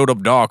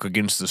up dark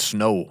against the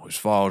snow as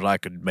far as I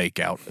could make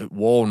out. It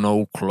wore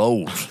no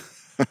clothes.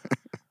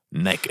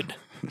 Naked.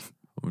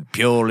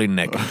 Purely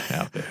naked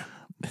out there.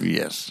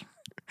 Yes.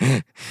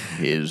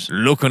 His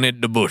Looking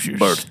at the bushes.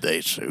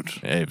 birthday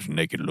suit. Yeah, he was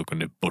naked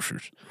looking at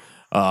bushes.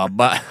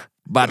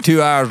 About 2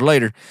 hours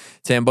later,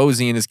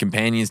 Tambosi and his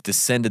companions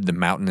descended the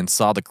mountain and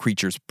saw the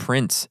creature's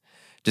prints,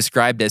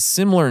 described as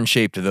similar in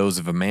shape to those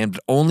of a man, but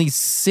only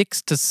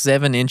 6 to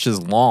 7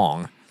 inches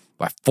long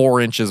by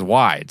 4 inches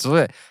wide.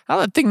 So how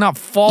did that thing not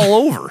fall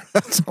over?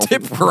 It's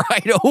tipped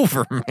right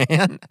over,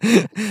 man.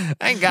 I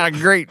ain't got a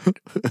great...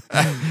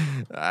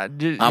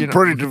 I'm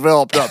pretty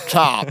developed up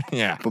top.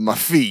 Yeah. But my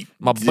feet.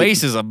 My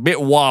base is a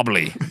bit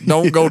wobbly.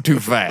 Don't go too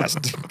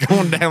fast.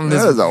 Going down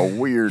this That is a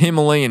weird.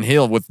 Himalayan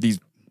hill with these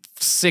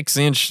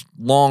 6-inch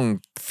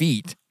long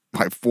feet.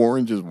 Like 4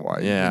 inches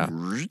wide. Yeah.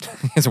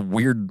 It's a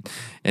weird.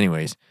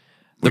 Anyways,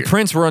 the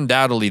prints were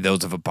undoubtedly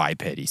those of a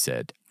biped, he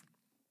said.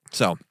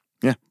 So,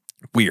 Yeah.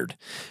 weird.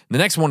 The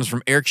next one is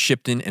from Eric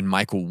Shipton and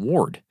Michael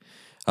Ward.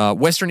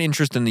 Western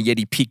interest in the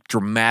Yeti peaked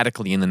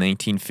dramatically in the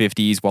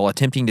 1950s. While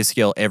attempting to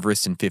scale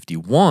Everest in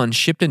 51,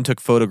 Shipton took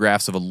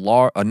photographs of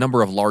a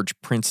number of large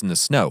prints in the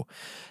snow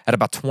at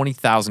about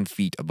 20,000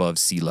 feet above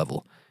sea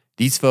level.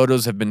 These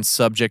photos have been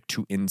subject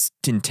to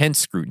intense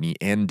scrutiny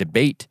and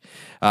debate.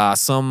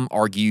 Some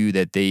argue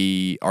that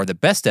they are the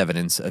best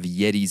evidence of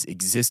Yeti's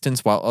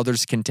existence, while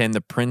others contend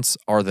the prints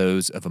are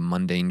those of a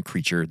mundane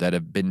creature that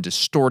have been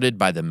distorted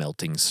by the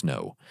melting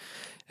snow.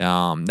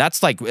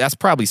 That's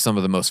probably some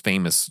of the most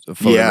famous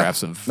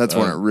photographs of. That's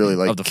when it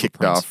really of the kicked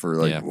footprints. off for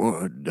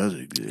what does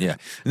it do? Yeah.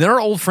 And then our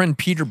old friend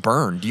Peter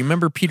Byrne. Do you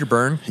remember Peter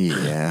Byrne?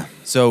 Yeah.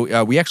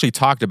 So we actually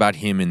talked about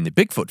him in the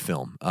Bigfoot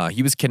film.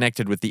 He was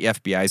connected with the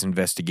FBI's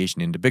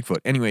investigation into Bigfoot.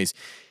 Anyways,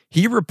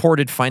 he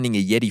reported finding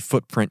a Yeti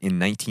footprint in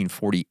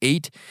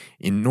 1948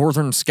 in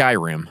northern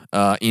Skyrim,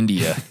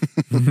 India,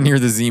 near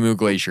the Zimu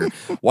Glacier,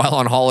 while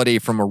on holiday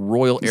from a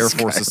Royal Air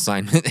Force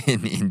assignment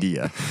in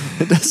India.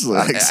 It does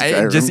look like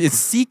Skyrim. It's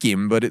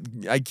Sikkim, but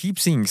I keep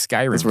seeing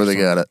Skyrim. That's where they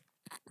got it.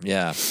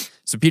 Yeah.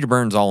 So Peter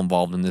Byrne's all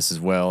involved in this as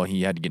well.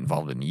 He had to get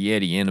involved in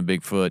Yeti and a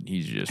Bigfoot.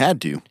 He's just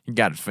Had to. He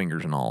got his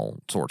fingers in all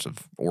sorts of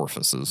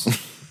orifices.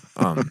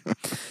 In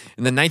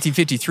then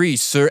 1953,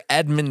 Sir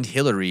Edmund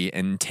Hillary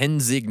and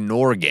Tenzing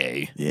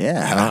Norgay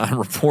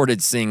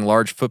reported seeing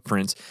large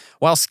footprints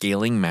while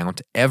scaling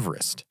Mount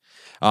Everest.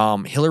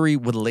 Hillary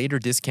would later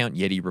discount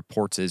Yeti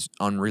reports as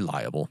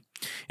unreliable.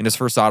 In his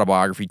first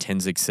autobiography,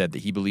 Tenzing said that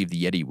he believed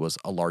the Yeti was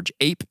a large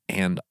ape,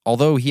 and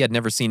although he had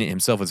never seen it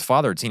himself, his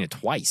father had seen it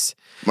twice.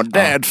 My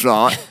dad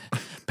saw it.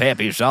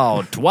 Pappy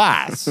saw it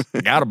twice.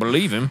 Gotta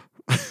believe him.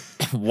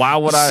 Why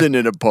would I? Sitting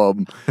in a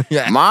pub.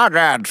 Yeah. My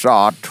dad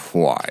saw it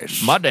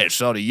twice. My dad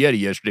saw the Yeti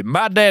yesterday.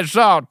 My dad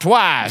saw it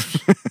twice.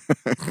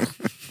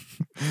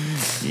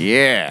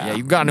 Yeah.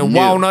 You got any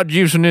walnut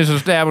juice in this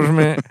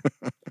establishment?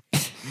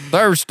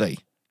 Thirsty.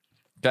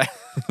 Okay.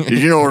 Did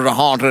you know there's a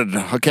haunted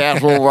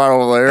castle right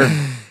over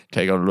there?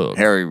 Take a look.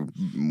 Harry,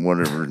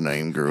 whatever his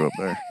name, grew up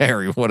there.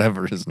 Harry,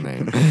 whatever his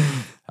name.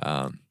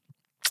 How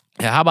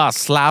about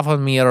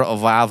Slavomir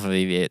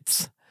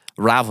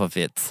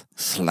Ravovitz?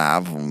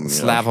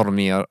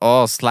 Slavomir.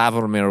 Oh,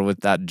 Slavomir with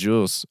that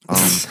juice.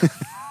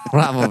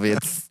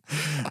 Ravovitz.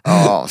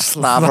 Oh,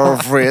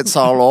 Slavomir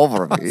all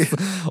over me.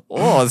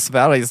 Oh, it's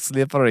very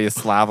slippery,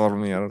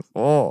 Slavomir.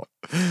 Oh.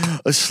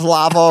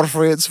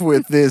 Slavomir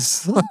with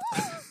this.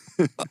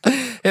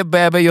 Hey,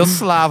 baby, you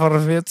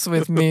Slavomir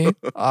with me.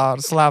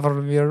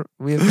 Slavomir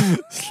with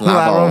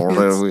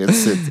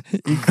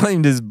Slavomir. He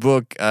claimed his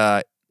book,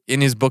 in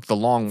his book, The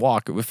Long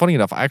Walk. It was funny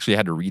enough, I actually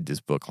had to read this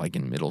book like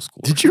in middle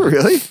school. Did you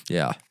really?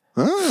 Yeah.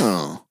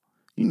 Oh.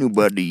 You knew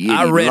about the Yeti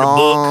I read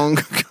long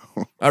a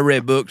book. I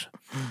read books.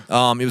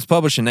 It was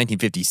published in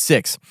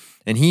 1956,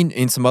 and he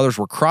and some others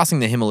were crossing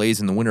the Himalayas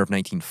in the winter of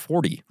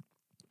 1940.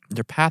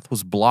 Their path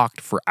was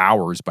blocked for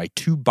hours by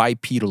two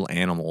bipedal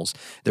animals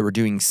that were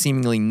doing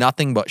seemingly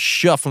nothing but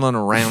shuffling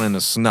around in the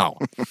snow.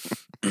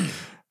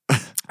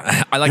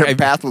 Their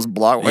path was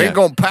blocked. We ain't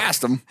going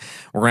past them.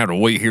 We're going to have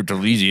to wait here till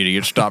these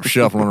idiots stop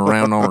shuffling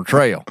around on our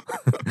trail.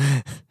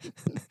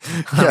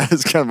 Yeah,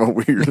 it's kind of a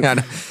weird.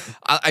 Yeah,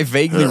 I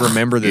vaguely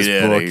remember this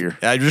get outta book. here.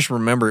 I just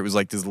remember it was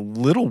like this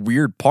little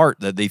weird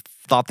part that they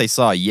thought they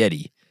saw a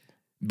Yeti.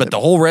 But the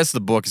whole rest of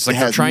the book is like It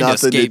they're has trying to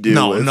nothing to escape. do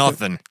No, with-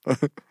 nothing.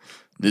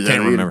 Did Can't that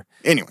read- remember.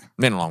 Anyway,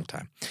 Been a long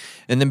time.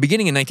 And then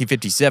beginning in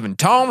 1957,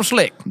 Tom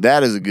Slick.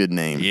 that is a good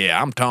name. Yeah,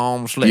 I'm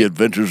Tom Slick. The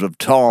Adventures of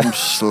Tom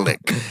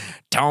Slick.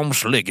 Tom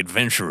Slick,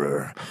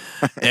 adventurer,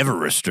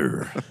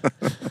 Everester.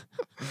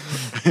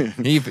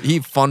 He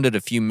funded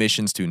a few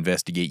missions to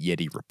investigate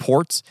Yeti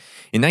reports.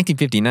 In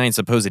 1959,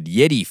 supposed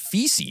Yeti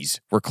feces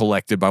were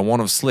collected by one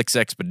of Slick's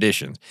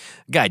expeditions.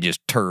 The guy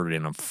just turd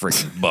in a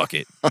freaking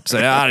bucket.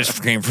 Said, I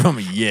just came from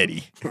a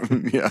Yeti.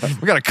 Yeah,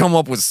 We got to come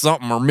up with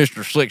something or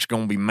Mr. Slick's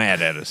going to be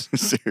mad at us.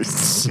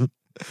 seriously.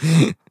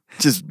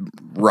 Just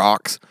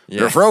rocks. Yeah.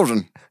 They're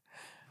frozen.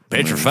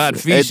 Petrified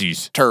It's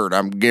feces. turd,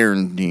 I'm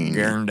guaranteeing.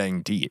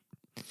 Guarantee it.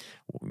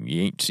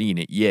 You ain't seen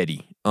it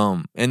Yeti.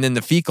 And then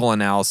the fecal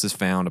analysis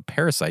found a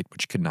parasite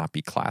which could not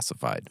be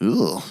classified.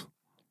 Ugh,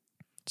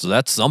 So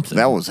that's something.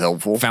 that was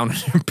helpful. Found a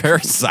new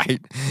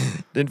parasite.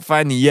 Didn't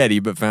find the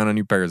Yeti, but found a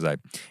new parasite.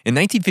 In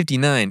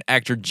 1959,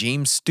 actor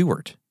James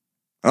Stewart.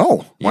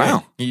 Oh, Yeah.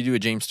 wow. Can you do a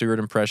James Stewart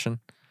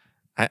impression?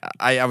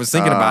 I was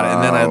thinking about it,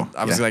 and then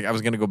I was yeah. like, I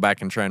was going to go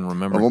back and try and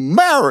remember. Well,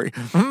 Mary,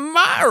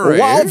 Mary.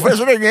 while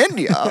visiting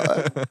India,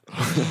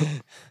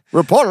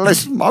 reportedly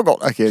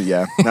smuggled. Okay,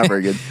 yeah, not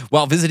very good.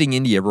 While visiting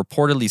India,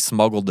 reportedly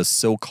smuggled the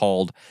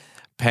so-called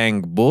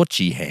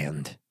Pangbochi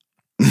hand.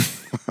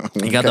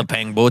 He got the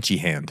Pangbochi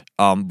hand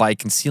by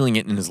concealing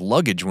it in his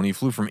luggage when he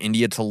flew from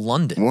India to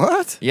London.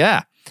 What?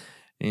 Yeah.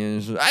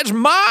 That's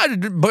my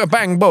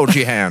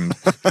Pangbochi hand.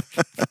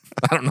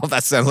 I don't know if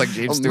that sounds like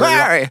James Stewart.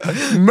 Mary,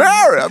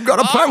 I've got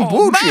a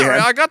Pangbochi Mary,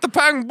 hand. I got the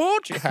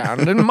Pangbochi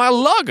hand in my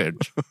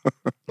luggage.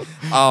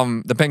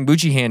 The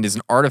Pangbochi hand is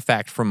an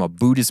artifact from a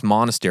Buddhist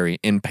monastery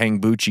in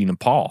Pangbochi,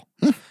 Nepal.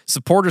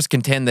 Supporters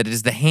contend that it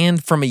is the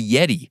hand from a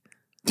Yeti,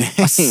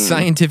 a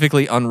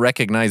scientifically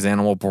unrecognized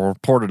animal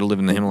purported to live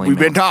in the Himalayan We've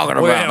been mountains.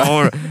 talking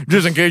about Well,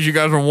 just in case you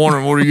guys were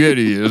wondering what a Yeti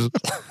is.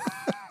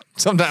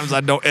 Sometimes I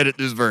don't edit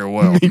this very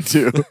well. Me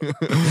too.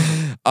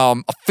 A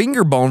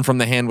finger bone from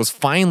the hand was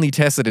finally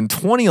tested in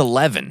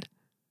 2011.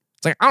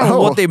 It's like, I don't know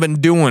what they've been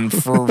doing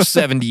for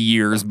 70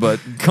 years, but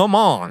come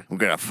on. We're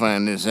going to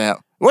find this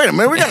out. Wait a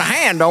minute. We got a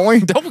hand, don't we?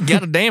 Don't we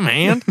got a damn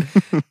hand?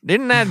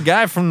 Didn't that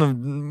guy from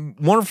The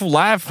Wonderful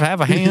Life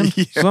have a hand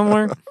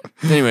somewhere?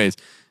 Anyways,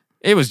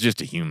 it was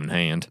just a human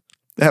hand.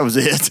 That was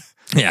it.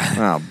 Yeah.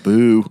 Oh,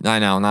 boo. I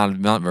know,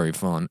 not very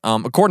fun.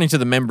 According to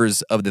the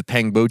members of the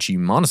Pangboche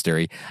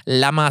monastery,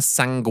 Lama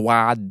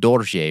Sangwa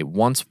Dorje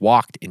once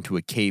walked into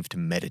a cave to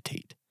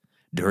meditate.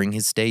 During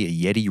his stay, a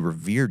Yeti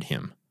revered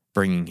him,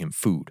 bringing him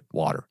food,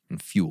 water,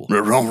 and fuel.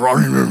 Food,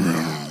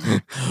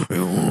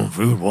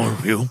 water,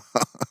 fuel.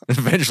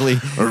 Eventually,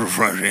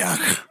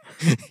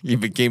 he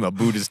became a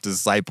Buddhist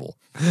disciple.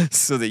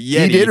 So the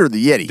Yeti... He did or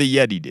the Yeti? The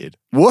Yeti did.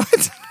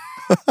 What?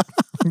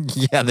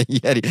 Yeah, the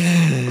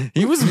Yeti.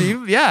 He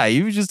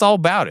was just all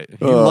about it.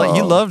 He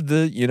loved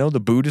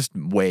the Buddhist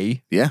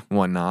way. Yeah.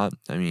 Whatnot.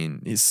 I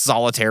mean, he's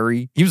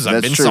solitary. He was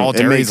been true.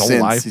 solitary his whole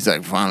life. He's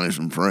like, finally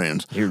some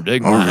friends. Here,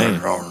 take my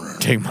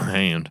hand. Take my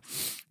hand.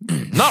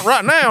 Not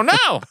right now,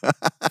 no.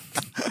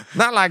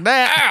 Not like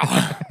that.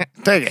 Ow.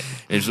 Take it.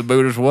 It's the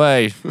Buddhist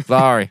way.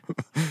 Sorry.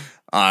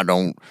 I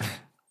don't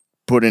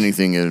put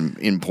anything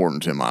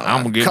importance in my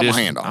life. Cut my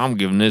hand off. I'm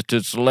giving this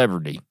to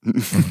celebrity.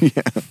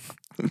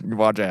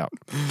 Watch out.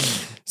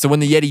 So when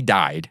the Yeti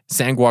died,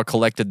 Sangwa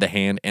collected the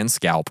hand and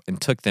scalp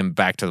and took them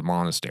back to the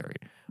monastery.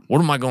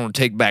 What am I going to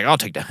take back? I'll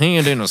take the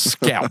hand and a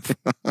scalp.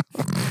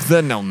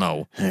 Then they'll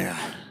know. Yeah.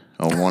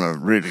 I want to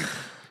really...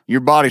 Your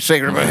body's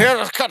sacred, but here,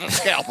 let's cut the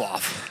scalp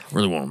off.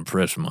 Really want to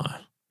impress my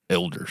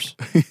elders.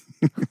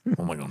 What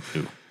am I going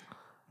to do?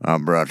 I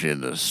brought you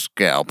the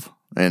scalp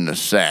and the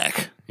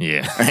sack.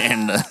 Yeah.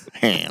 And the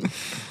hand.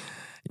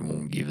 You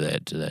won't give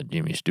that to that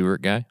Jimmy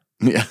Stewart guy?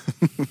 Yeah.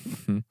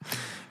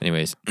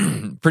 Anyways,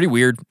 pretty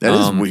weird. That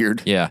is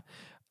weird. Yeah.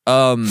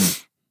 How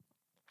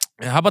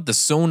about the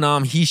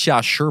Sonam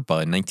Hisha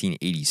Sherpa in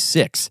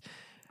 1986?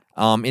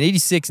 In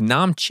 86,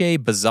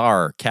 Namche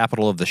Bazaar,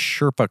 capital of the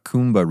Sherpa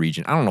Kumba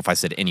region. I don't know if I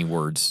said any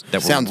words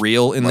that were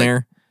real in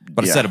there,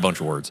 but I said a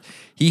bunch of words.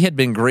 He had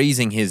been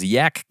grazing his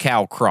yak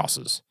cow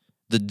crosses,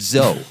 the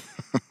Zo.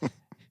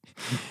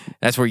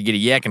 That's where you get a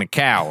yak and a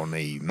cow and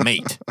they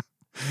mate.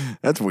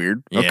 That's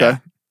weird. Yeah. Okay.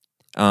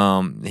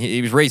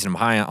 He was raising them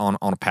high on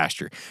a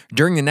pasture.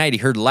 During the night, he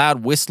heard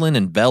loud whistling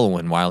and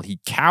bellowing while he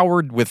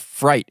cowered with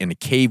fright in a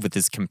cave with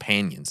his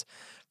companions.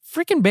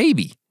 Freaking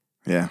baby.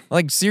 Yeah.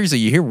 Like, seriously,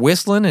 you hear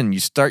whistling and you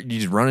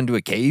just run into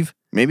a cave?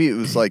 Maybe it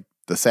was like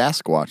the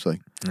Sasquatch.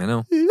 Like, I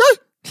know.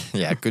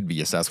 Yeah, it could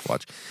be a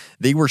Sasquatch.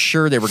 They were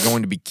sure they were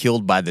going to be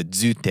killed by the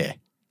Dzute.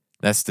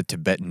 That's the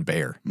Tibetan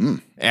bear.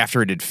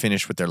 After it had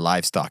finished with their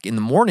livestock. In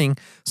the morning,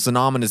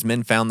 Sonam and his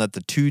men found that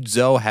the two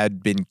Zo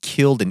had been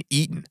killed and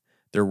eaten.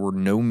 There were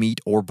no meat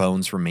or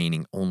bones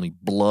remaining, only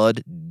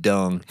blood,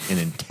 dung, and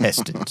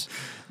intestines.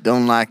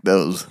 Don't like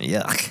those.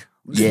 Yuck.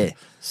 Yeah.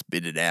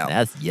 Spit it out.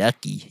 That's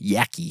yucky.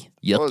 Yucky.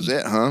 What was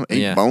that, huh?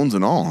 Ate bones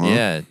and all, huh?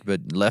 Yeah,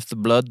 but left the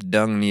blood, the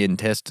dung, and the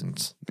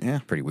intestines. Yeah.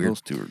 Pretty weird.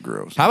 Those two are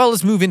gross. How about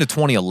let's move into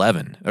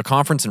 2011? A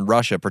conference in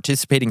Russia,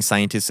 participating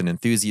scientists and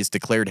enthusiasts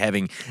declared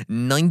having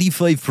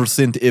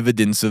 95%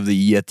 evidence of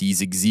the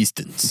Yeti's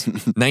existence.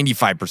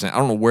 95%. I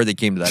don't know where they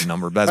came to that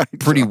number, but that's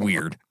pretty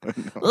weird.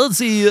 Let's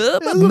see,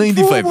 about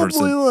 95%.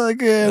 Probably like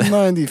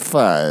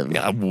 95.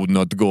 I would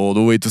not go all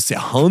the way to say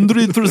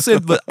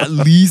 100%, but at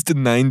least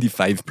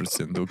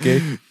 95%,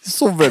 okay?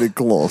 So very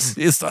close.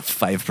 It's not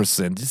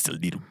 5%, just a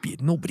little bit.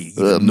 Nobody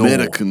even knows.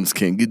 Americans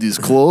can't get these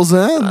close,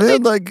 huh? They're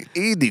like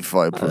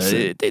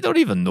 85%. They don't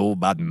even know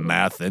about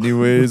math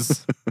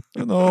anyways.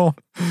 You know.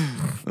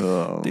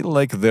 Oh. They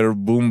like their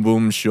boom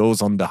boom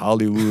shows on the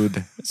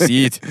Hollywood.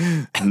 See it?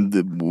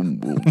 The boom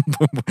boom.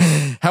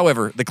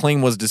 However, the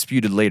claim was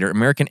disputed later.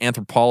 American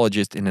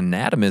anthropologist and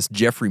anatomist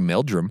Jeffrey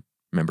Meldrum,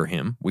 remember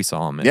him? We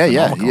saw him. Yeah,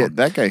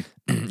 that guy.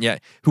 Yeah,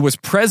 who was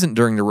present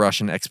during the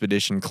Russian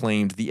expedition,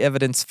 claimed the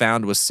evidence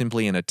found was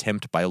simply an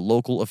attempt by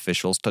local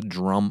officials to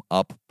drum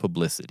up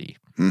publicity.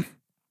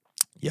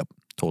 Yep,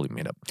 totally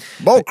made up.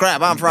 Bull crap,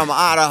 I'm from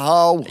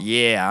Idaho.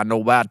 Yeah, I know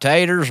about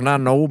taters and I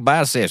know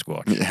about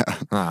Sasquatch. Yeah.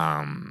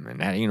 And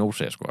that ain't no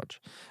Sasquatch.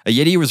 A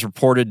Yeti was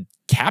reported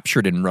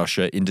captured in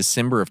Russia in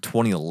December of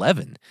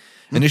 2011.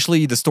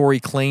 Initially, the story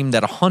claimed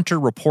that a hunter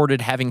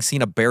reported having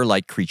seen a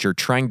bear-like creature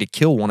trying to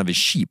kill one of his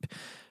sheep.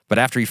 But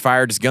after he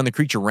fired his gun, the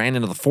creature ran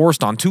into the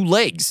forest on two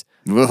legs.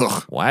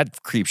 Ugh. Well,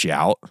 that creeps you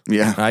out.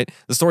 Yeah. Right?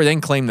 The story then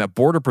claimed that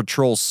Border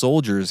Patrol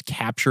soldiers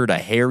captured a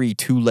hairy,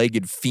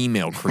 two-legged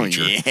female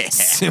creature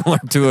similar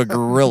to a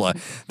gorilla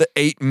that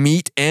ate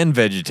meat and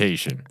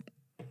vegetation.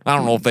 I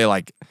don't know if they,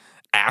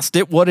 asked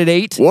it what it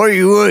ate. What do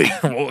you eat?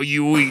 What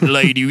you eat,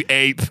 lady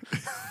ape?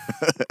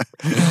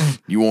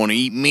 You want to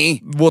eat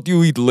me? What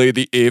you eat,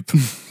 lady ape?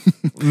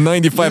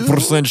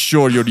 95%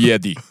 sure you're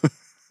Yeti.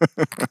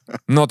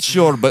 Not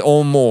sure, but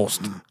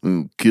almost.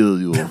 I'll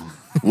kill you.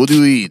 What do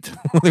you eat?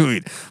 What do you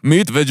eat?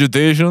 Meat,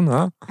 vegetation,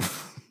 huh?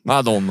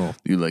 I don't know.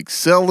 You like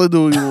salad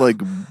or you like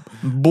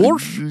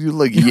borscht? You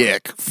like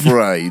yak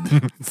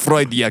fried?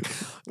 Fried yak,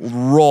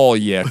 raw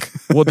yak.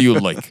 What do you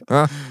like,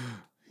 huh?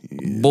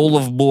 Bowl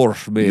of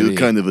borscht, baby. You're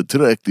kind of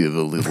attractive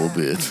a little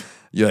bit.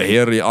 Your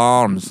hairy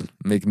arms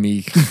make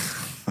me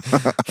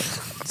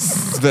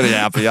very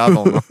happy. I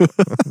don't know.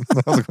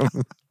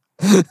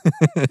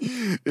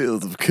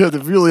 It's because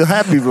I'm really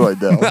happy right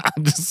now.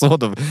 I'm just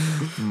sort of,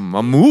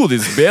 my mood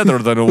is better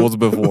than it was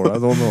before. I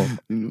don't know.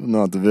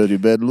 Not very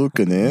bad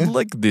looking, eh?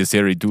 Like this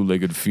hairy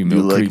two-legged female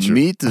You like creature.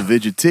 meat,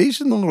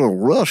 vegetation, or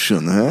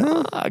Russian,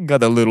 huh? I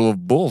got a little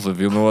of both, if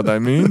you know what I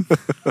mean.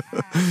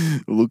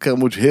 Look how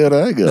much hair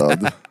I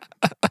got.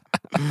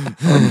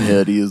 I'm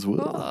hairy as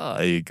well.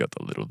 I got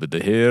a little bit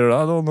of hair.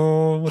 I don't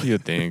know. What do you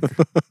think?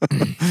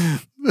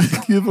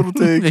 Give or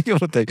take.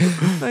 Give or take.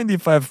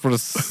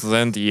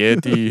 95%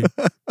 Yeti.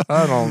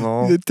 I don't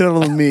know. They're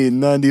telling me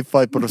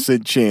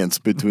 95% chance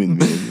between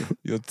me and you.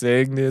 You're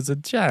saying there's a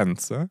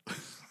chance, huh?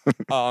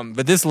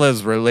 But this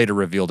was later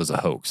revealed as a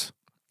hoax.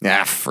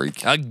 Ah,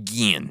 freak.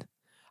 Again.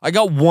 I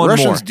got one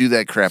Russians more. do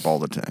that crap all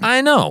the time.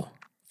 I know.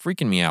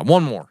 Freaking me out.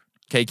 One more.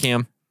 Okay,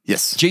 Cam?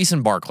 Yes.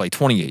 Jason Barclay,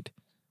 28,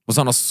 was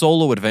on a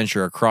solo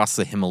adventure across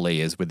the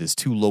Himalayas with his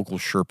 2 local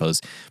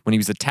Sherpas when he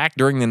was attacked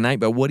during the night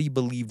by what he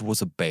believed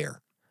was a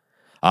bear.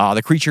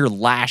 The creature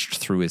lashed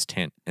through his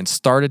tent and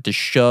started to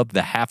shove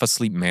the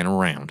half-asleep man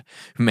around,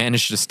 who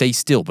managed to stay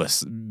still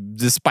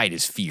despite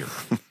his fear.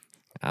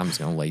 I'm just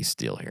going to lay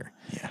still here.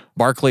 Yeah.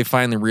 Barclay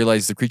finally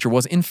realized the creature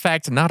was, in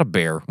fact, not a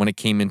bear when it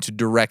came into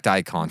direct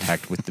eye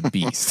contact with the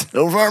beast.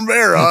 Those aren't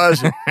bear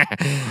eyes.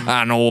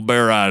 I know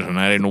bear eyes, and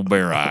that ain't no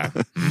bear eye.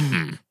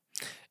 Mm-mm.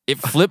 It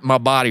flipped my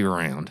body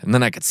around, and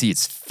then I could see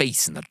its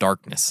face in the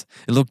darkness.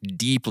 It looked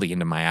deeply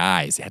into my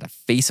eyes. It had a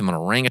face of an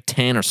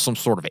orangutan or some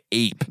sort of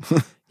ape,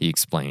 he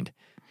explained.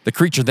 The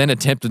creature then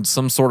attempted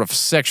some sort of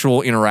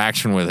sexual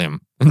interaction with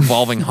him,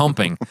 involving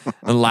humping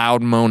and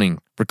loud moaning,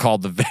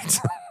 recalled the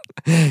victim.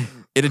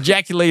 It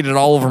ejaculated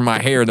all over my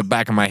hair in the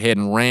back of my head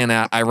and ran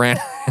out.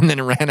 And then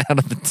it ran out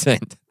of the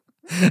tent.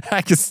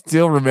 I can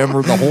still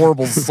remember the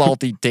horrible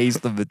salty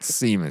taste of its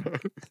semen.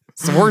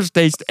 It's the worst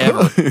taste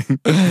ever.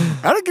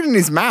 How'd it get in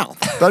his mouth?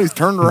 Thought he was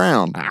turned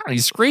around.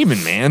 He's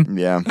screaming, man.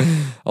 Yeah.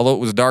 Although it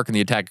was dark and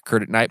the attack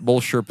occurred at night,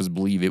 both Sherpas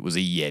believe it was a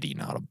Yeti,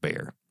 not a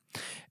bear.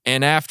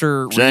 And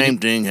after Same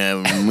thing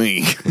happened to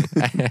me.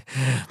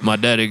 my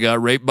daddy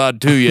got raped by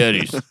 2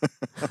 Yetis.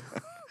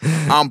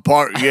 I'm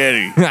part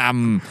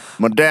Yeti.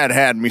 My dad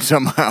had me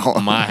somehow.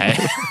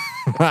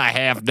 My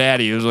half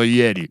daddy was a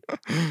Yeti.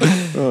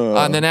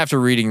 And then after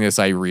reading this,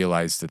 I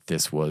realized that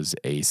this was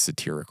a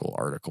satirical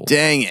article.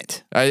 Dang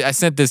it. I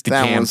sent this to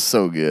That Cam. one's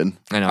so good.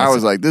 I know, I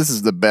was like, this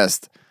is the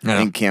best I know.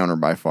 encounter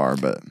by far,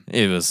 but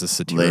It was a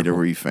satirical. later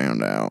we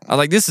found out. I was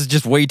like, this is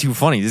just way too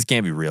funny. This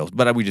can't be real.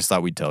 But we just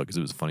thought we'd tell it because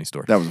it was a funny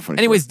story. That was a funny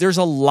Anyways, there's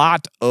a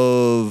lot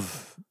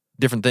of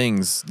different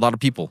things. A lot of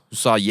people who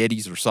saw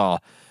Yetis or saw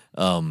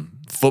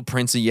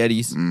footprints of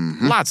Yetis.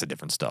 Mm-hmm. Lots of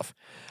different stuff.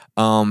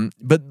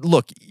 But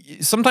look,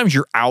 sometimes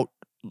you're out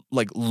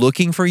like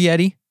looking for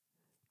Yeti,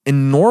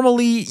 and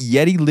normally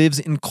Yeti lives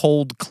in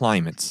cold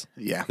climates.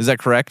 Yeah. Is that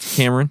correct,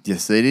 Cameron?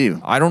 Yes, they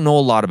do. I don't know a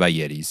lot about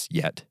Yetis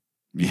yet.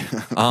 Yeah.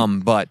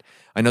 But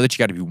I know that you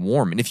got to be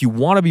warm. And if you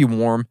want to be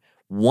warm,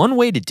 one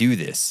way to do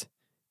this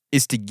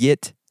is to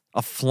get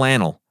a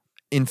flannel.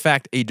 In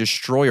fact, a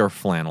destroyer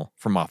flannel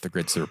from Off the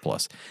Grid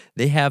Surplus.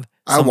 They have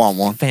I want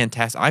one.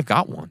 Fantastic. I've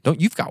got one.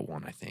 You've got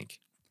one, I think.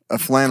 A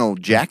flannel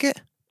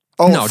jacket?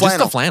 Oh, No, just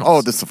flannel. the flannels.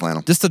 Oh, just the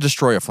flannel. Just the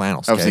destroyer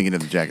flannels. I was okay? thinking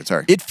of the jacket.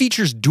 Sorry. It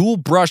features dual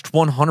brushed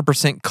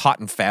 100%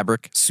 cotton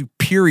fabric,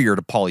 superior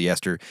to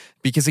polyester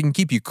because it can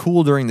keep you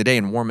cool during the day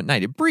and warm at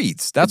night. It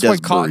breathes. That's It why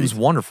does cotton's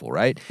breathe. wonderful,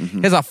 right?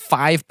 It has a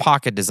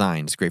 5-pocket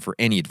design. It's great for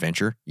any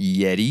adventure.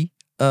 Yeti.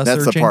 That's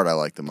the searching. part I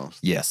like the most.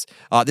 Yes.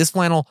 This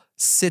flannel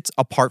sits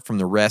apart from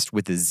the rest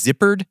with a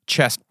zippered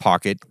chest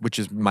pocket, which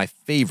is my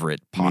favorite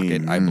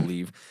pocket, I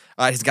believe.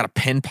 It's got a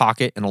pen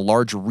pocket and a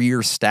large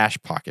rear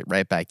stash pocket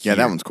right back here. Yeah,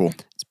 that one's cool.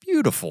 It's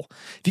beautiful.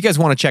 If you guys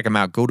want to check them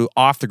out, go to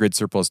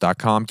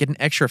offthegridsurplus.com. Get an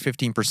extra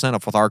 15%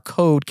 off with our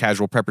code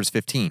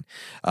CasualPreppers15.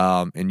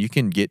 And you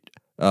can get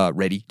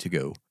ready to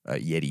go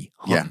Yeti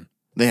hunting. Yeah.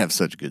 They have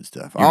such good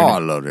stuff. You're I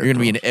gonna- love it. You're going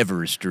to be an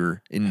Everester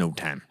in no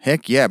time.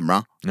 Heck yeah,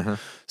 bro. Uh-huh.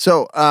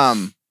 So,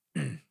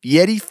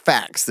 Yeti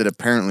facts that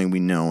apparently we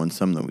know and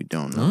some that we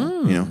don't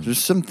know. You know, there's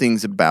some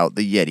things about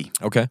the Yeti.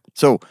 Okay.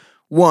 So,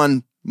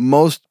 one,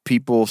 most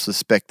people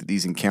suspect that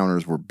these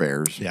encounters were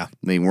bears. Yeah.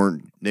 They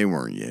weren't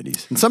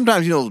Yetis. And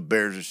sometimes, you know, those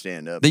bears are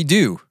stand up. They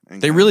do.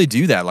 They really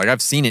do that. Like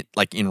I've seen it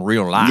like in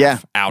real life Yeah.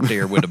 out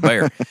there with a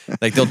bear.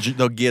 Like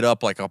they'll get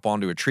up like up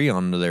onto a tree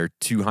onto their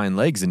 2 hind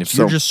legs, and if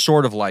So- you're just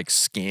sort of like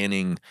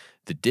scanning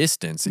the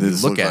distance and you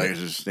This look looks at like it, it's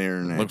just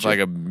staring at looks you. like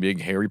a big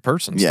hairy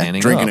person yeah,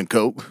 standing drinking up. a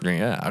Coke.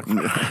 Yeah.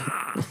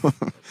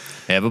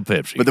 Have a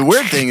Pepsi. But the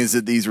weird thing is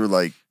that these were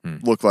like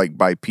look like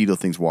bipedal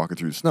things walking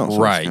through the snow. So it's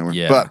Right, kinda weird.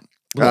 yeah.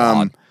 Little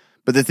odd.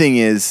 But the thing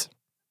is,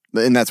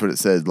 and that's what it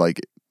said.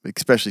 Like,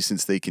 especially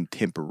since they can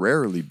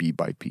temporarily be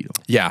bipedal.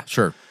 Yeah,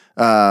 sure.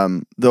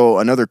 Though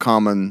another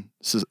common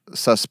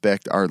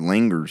suspect are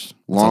langurs,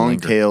 What's a langer?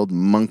 long-tailed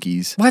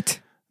monkeys What?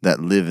 that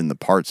live in the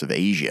parts of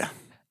Asia.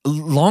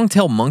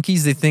 long-tailed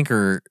monkeys they think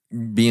are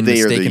being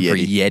They are the mistaken for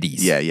Yeti.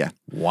 Yetis. Yeah.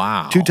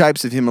 Wow. 2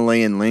 types of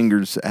Himalayan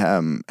langurs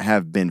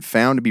have been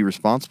found to be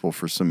responsible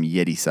for some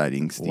Yeti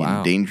sightings. The Wow.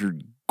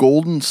 endangered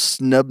golden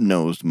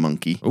snub-nosed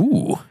monkey,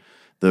 Ooh.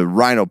 the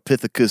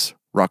Rhinopithecus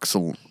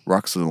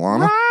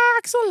roxolana,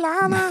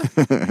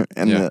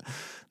 and Yeah. the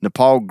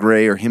Nepal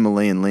gray or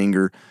Himalayan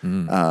langur,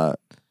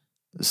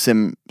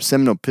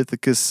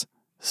 Semnopithecus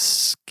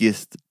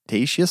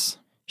schistaceus.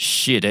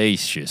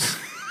 Shitaceous.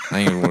 I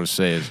ain't gonna what it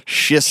says.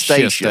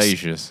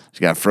 Schistaceous. She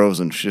got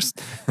frozen.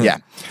 Yeah.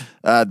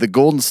 The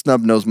golden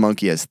snub-nosed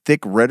monkey has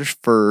thick reddish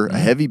fur, a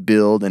heavy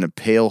build, and a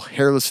pale,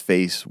 hairless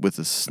face with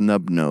a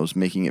snub nose,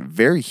 making it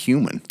very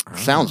human.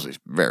 Sounds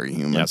very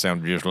human. That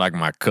sounds just like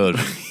my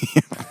cousin.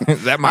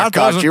 Is that my I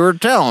cousin? thought you were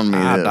telling me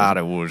I this. thought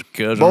it was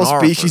cousin Both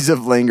Harper. species of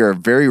langur are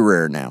very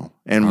rare now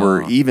and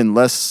were even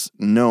less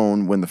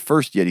known when the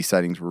first Yeti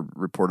sightings were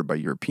reported by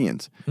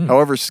Europeans.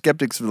 However,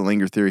 skeptics of the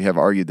langur theory have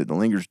argued that the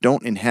langurs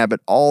don't inhabit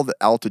all the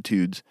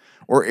altitudes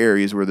or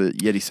areas where the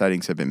Yeti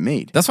sightings have been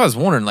made. That's what I was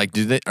wondering. Like,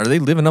 are they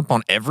living up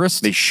on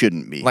Everest? They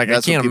shouldn't be. Like, I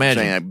That's what can't people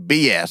imagine. saying, like,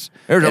 BS.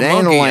 There's it a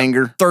ain't monkey a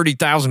at langur.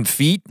 30,000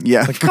 feet.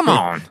 Yeah. Like, come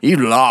on. You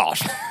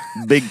lost.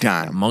 Big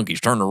time.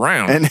 Monkey's turned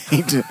around. And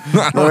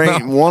there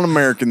ain't one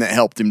American that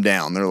helped him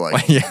down. They're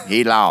like, Yeah.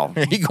 he lost.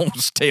 He gonna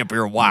stay up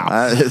here a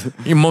while.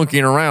 You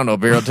monkeying around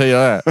up here, I'll tell you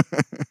that.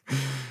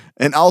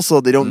 And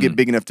also, they don't get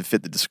big enough to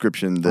fit the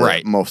description that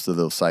Right. most of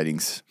those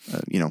sightings,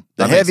 the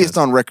That makes heaviest sense.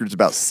 on record is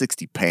about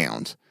 60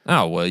 pounds.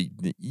 Oh, well,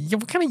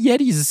 what kind of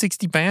Yeti is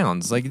 60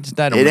 pounds? Like, that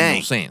don't It make no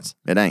ain't. sense.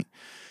 It ain't.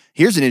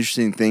 Here's an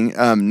interesting thing.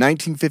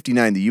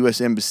 1959, the U.S.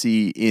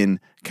 Embassy in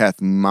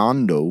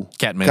Kathmandu.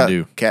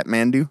 Kathmandu.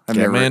 I've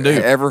Kathmandu.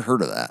 never ever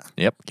heard of that.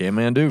 Yep,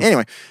 Kathmandu.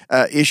 Anyway,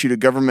 issued a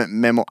government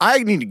memo. I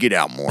need to get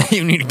out more.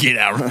 You need to get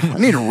out. I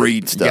need to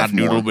read You stuff got to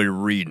do a more. little bit of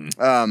reading.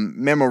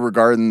 Memo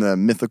regarding the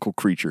mythical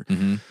creature.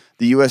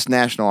 The U.S.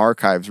 National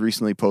Archives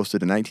recently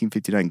posted a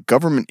 1959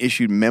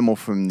 government-issued memo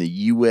from the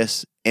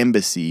U.S.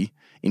 Embassy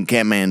in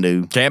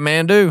Kathmandu,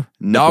 Kathmandu.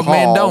 Nepal,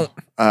 Dogman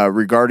don't.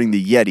 regarding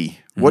the Yeti,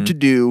 what to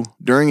do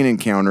during an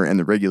encounter, and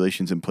the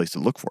regulations in place to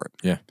look for it.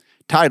 Yeah.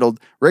 Titled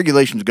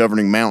 "Regulations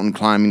Governing Mountain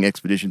Climbing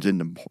Expeditions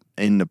in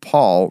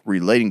Nepal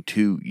Relating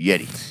to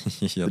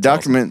Yeti." The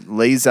document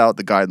lays out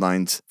the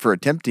guidelines for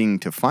attempting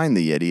to find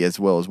the Yeti, as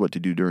well as what to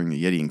do during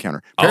the Yeti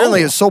encounter.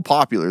 Apparently, it's so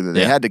popular that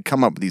they had to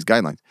come up with these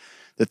guidelines.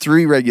 The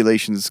 3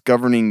 regulations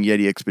governing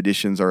Yeti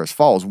expeditions are as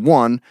follows.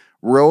 1,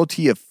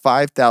 royalty of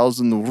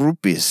 5,000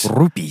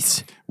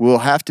 rupees will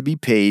have to be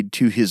paid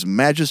to His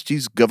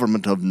Majesty's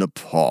government of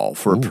Nepal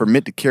for a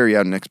permit to carry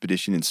out an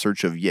expedition in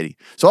search of Yeti.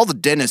 So all the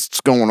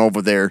dentists going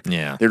over there,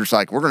 Yeah. they're just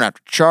like, we're going to have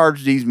to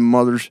charge these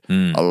mothers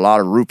a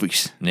lot of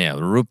rupees. Yeah,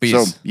 the rupees.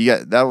 So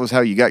that was how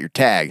you got your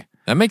tag.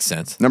 That makes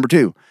sense. Number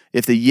 2,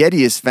 if the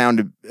Yeti is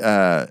found,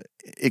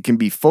 it can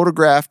be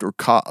photographed or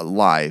caught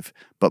alive,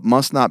 but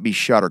must not be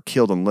shot or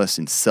killed unless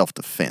in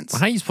self-defense. Well,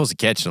 how are you supposed to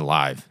catch it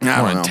alive? I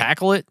don't Want know. to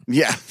tackle it?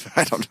 Yeah,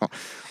 I don't know.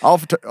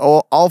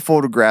 All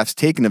photographs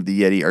taken of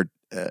the Yeti are,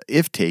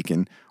 if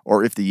taken,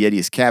 or if the Yeti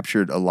is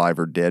captured alive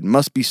or dead,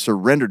 must be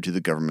surrendered to the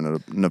government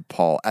of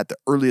Nepal at the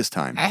earliest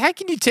time. How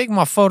can you take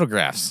my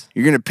photographs?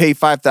 You're going to pay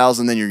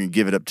 5,000, then you're going to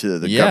give it up to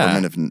the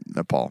government of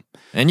Nepal.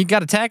 And you got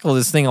to tackle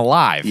this thing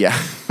alive. Yeah.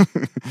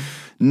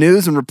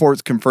 News and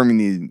reports confirming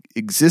the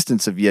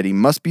existence of Yeti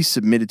must be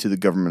submitted to the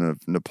government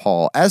of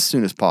Nepal as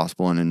soon as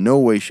possible, and in no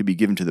way should be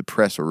given to the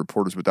press or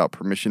reporters without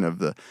permission of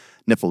the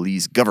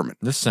Nepalese government.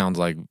 This sounds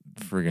like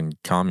friggin'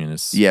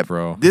 communists, Yeah,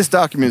 bro. This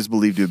document is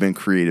believed to have been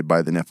created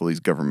by the Nepalese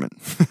government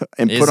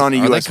and put on a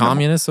Are U.S. they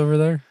communists over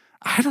there?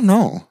 I don't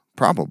know.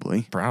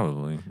 Probably.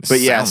 Probably. But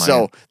yeah, Sound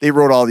so like it. they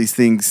wrote all these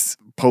things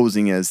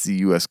posing as the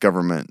U.S.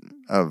 government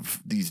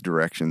of these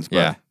directions. But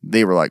Yeah.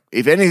 they were like,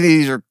 if any of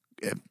these are,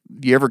 if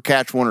you ever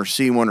catch one or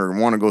see one or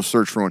want to go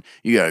search for one,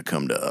 you got to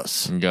come to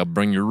us. You got to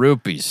bring your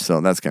rupees.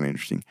 So that's kind of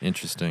interesting.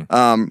 Interesting.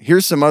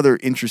 Here's some other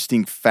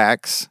interesting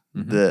facts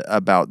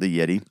about the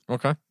Yeti.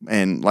 Okay.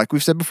 And like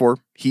we've said before,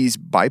 he's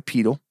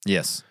bipedal.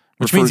 Yes.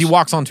 Which means he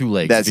walks on 2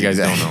 legs, That's if you guys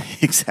exactly, don't know.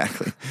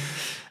 Exactly.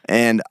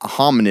 And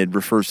hominid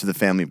refers to the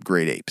family of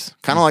great apes.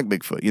 Kind of like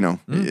Bigfoot,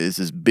 It's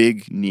this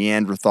big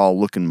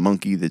Neanderthal-looking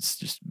monkey that's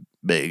just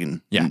big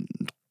and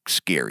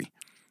scary.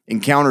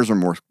 Encounters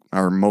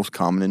are most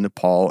common in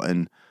Nepal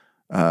and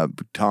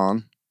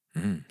Bhutan.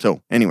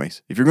 So,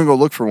 anyways, if you're going to go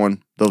look for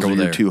one, those are your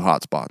there. 2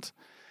 hot spots.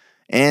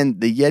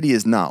 And the Yeti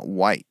is not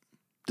white.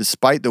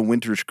 Despite the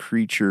winter's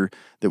creature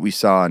that we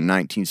saw in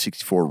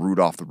 1964,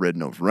 Rudolph the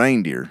Red-Nosed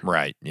Reindeer,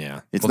 Right,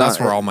 yeah. It's Well, not- that's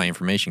where all my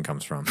information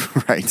comes from.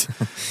 right?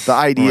 The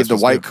idea What of the am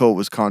I white supposed to coat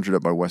was conjured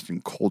up by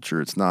Western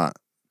culture. It's not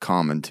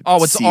common to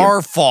Oh, it's see our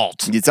it.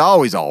 fault. It's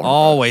always our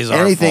Always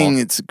our anything fault.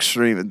 that's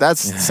extreme. That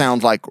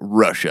sounds like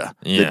Russia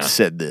Yeah. that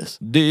said this.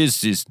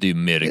 This is the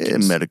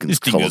Americans. Americans This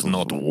thing call is us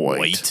not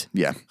white.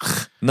 Yeah,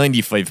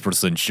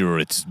 95% sure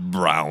it's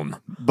brown.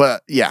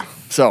 but yeah.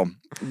 So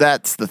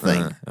That's the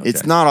thing. Okay.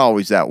 It's not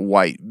always that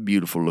white,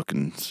 beautiful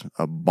looking,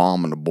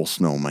 abominable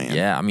snowman.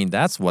 Yeah, I mean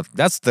that's what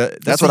I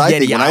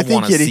think When I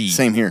think Yeti, see.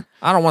 same here.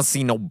 I don't want to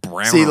see no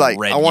brown See, or like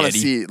red I want Yeti. to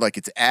see like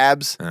its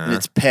abs and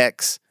its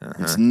pecs,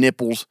 its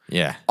nipples.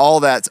 Yeah. All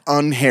that's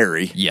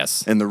unhairy.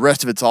 Yes. And the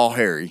rest of it's all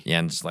hairy. Yeah,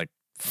 and just like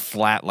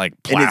flat like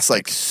plastic. And it's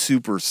like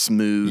super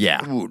smooth.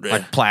 yeah, Ooh,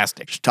 like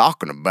plastic.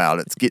 talking about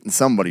it's getting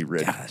somebody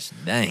ready. Gosh,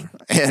 dang.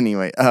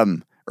 Anyway,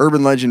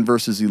 urban legend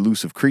versus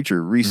elusive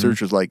creature.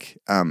 Researchers like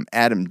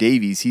Adam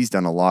Davies, he's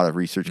done a lot of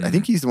research. I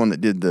think he's the one that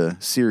did the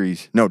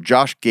series. No,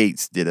 Josh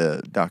Gates did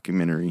a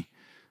documentary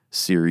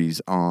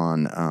series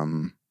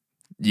on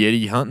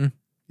Yeti hunting.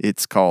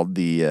 it's called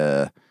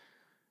the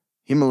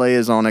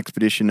Himalayas on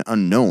Expedition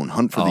Unknown,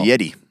 Hunt for the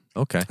Yeti.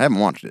 Okay. I haven't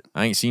watched it.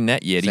 I ain't seen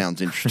that Yeti.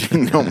 Sounds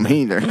interesting. No,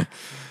 me either.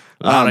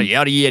 A lot of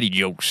Yeti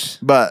jokes.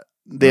 But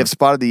they have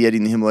spotted the Yeti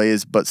in the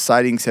Himalayas, but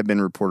sightings have been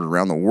reported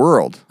around the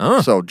world.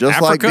 Huh. So just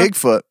Africa? like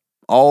Bigfoot,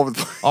 all over the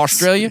place.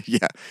 Australia?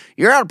 Yeah.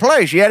 You're out of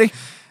place, Yeti.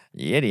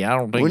 Yeti, I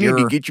don't think We need you're...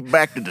 to get you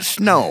back to the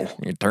snow.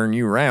 You turn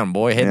you around,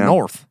 boy. Head Yeah.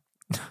 north.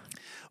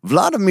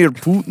 Vladimir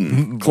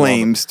Putin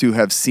claims to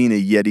have seen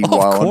a Yeti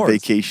while on course.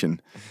 vacation.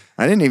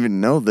 I didn't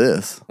even know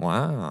this.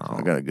 Wow.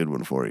 I got a good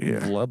one for you here.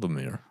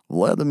 Vladimir.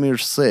 Vladimir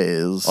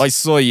says... I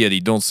saw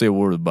Yeti. Don't say a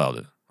word about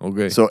it.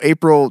 Okay. So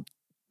April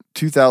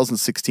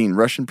 2016,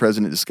 Russian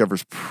president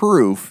discovers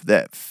proof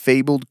that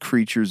fabled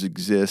creatures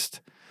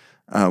exist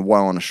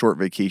while on a short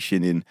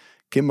vacation in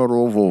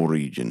Kemerovo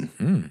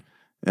region.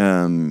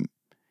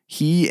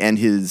 He and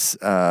his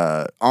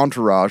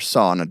entourage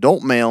saw an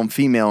adult male and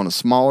female and a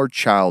smaller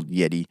child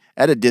Yeti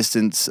at a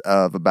distance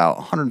of about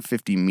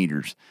 150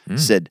 meters,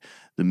 said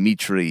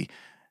Dmitry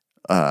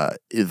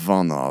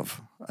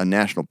Ivanov, a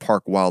national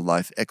park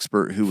wildlife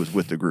expert who was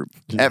with the group.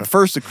 At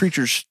first, the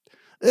creatures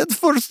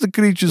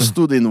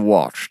stood and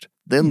watched,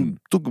 then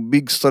took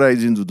big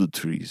strides into the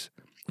trees.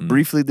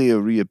 Briefly, they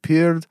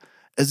reappeared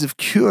as if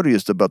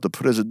curious about the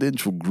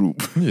presidential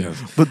group,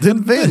 Yes. but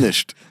then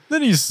vanished.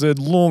 Then he said,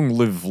 long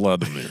live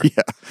Vladimir.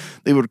 Yeah,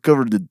 they were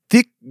covered in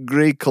thick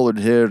gray-colored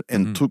hair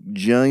and took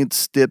giant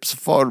steps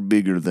far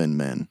bigger than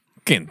men.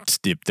 Can't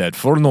step that,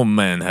 for no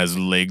man has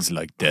legs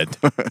like that.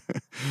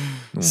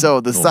 So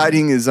the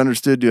sighting is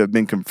understood to have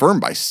been confirmed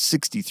by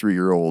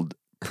 63-year-old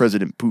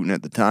President Putin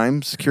at the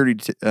time,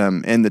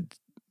 and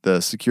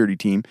the security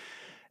team,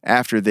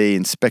 after they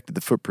inspected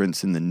the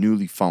footprints in the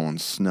newly fallen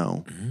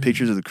snow.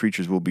 Pictures of the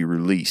creatures will be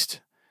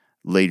released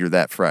later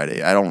that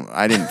Friday.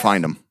 I didn't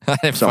find them. I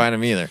didn't find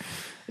him either.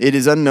 It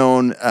is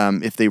unknown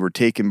if they were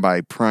taken by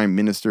Prime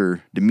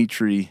Minister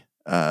Dmitry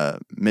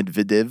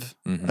Medvedev,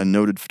 a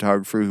noted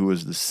photographer who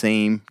was the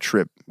same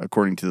trip,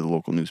 according to the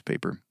local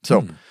newspaper.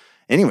 So,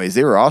 anyways,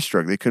 they were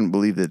awestruck. They couldn't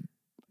believe that.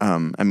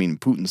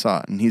 Putin saw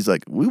it, and he's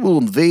like, "We will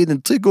invade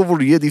and take over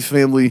the Yeti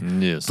family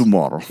Yes.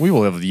 tomorrow. We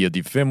will have the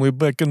Yeti family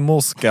back in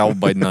Moscow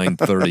by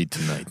 9:30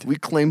 tonight. We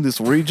claim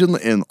this region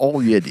and all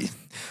Yeti."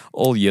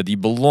 All Yeti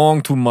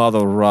belong to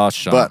Mother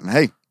Russia. But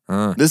hey,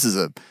 Huh. this is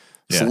a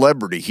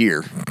celebrity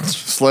here.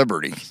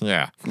 Celebrity.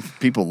 Yeah.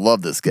 People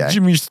love this guy.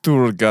 Jimmy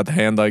Stewart got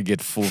hand, I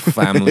get full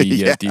family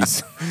Yeah.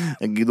 Yetis.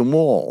 And get them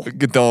all.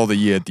 Get all the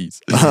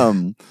Yetis.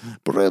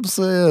 Perhaps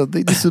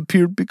they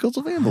disappeared because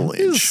of This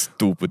avalanche.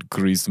 stupid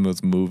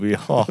Christmas movie.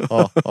 Ha,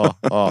 ha, ha,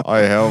 ha. I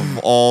have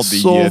all the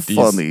So Yetis.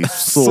 funny.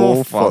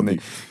 So funny.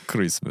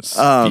 Christmas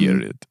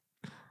spirit.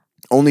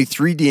 Only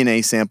 3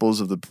 DNA samples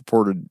of the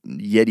purported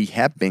Yeti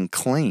have been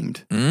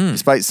claimed,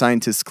 despite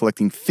scientists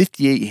collecting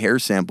 58 hair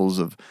samples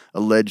of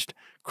alleged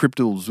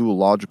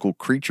cryptozoological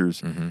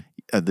creatures.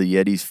 The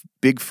Yetis,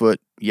 Bigfoot,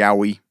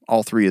 Yowie,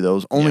 all 3 of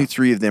those. Only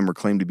 3 of them were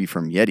claimed to be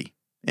from Yeti.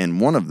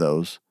 And one of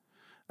those,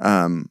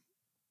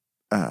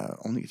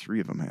 only 3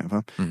 of them have,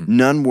 huh?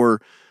 None were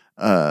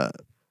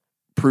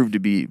proved to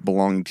be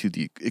belonging to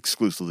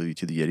exclusively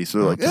to the Yeti.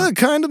 So they're like,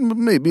 kind of,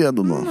 maybe, I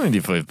don't know.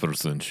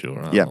 95%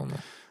 sure. I Yeah. don't know.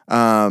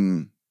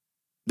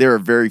 There are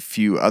very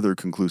few other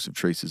conclusive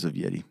traces of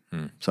Yeti.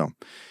 So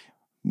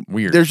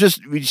Weird.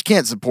 we just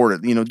can't support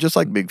it. Just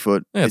like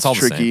Bigfoot, Yeah, it's all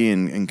the tricky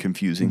and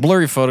confusing.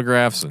 Blurry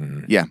photographs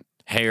and Yeah.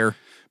 hair,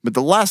 But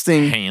the last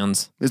thing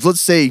hands. is,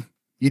 let's say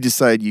you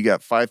decide you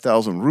got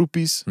 5,000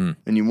 rupees and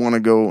you want to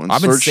go and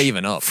I've been search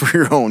saving up for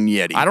your own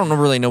Yeti. I don't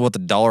really know what the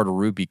dollar to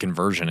rupee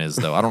conversion is,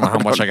 though. I don't know how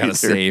much I got to either.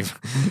 save.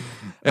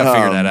 I'll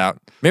figure that out.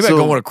 Maybe I so-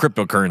 go with a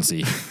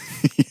cryptocurrency.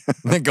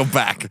 Then go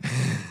back.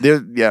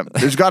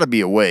 There's got to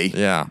be a way.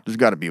 Yeah. There's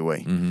got to be a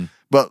way.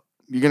 But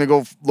you're going to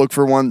go look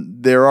for one.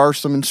 There are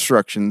some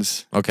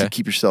instructions Okay. to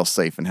keep yourself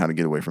safe and how to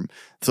get away from.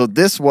 So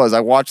I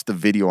watched the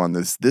video on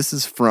this. This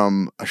is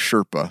from a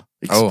Sherpa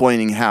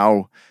explaining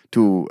how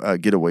to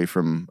get away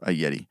from a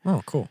Yeti.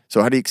 Oh, cool.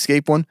 So how do you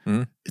escape one?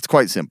 It's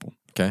quite simple.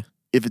 Okay.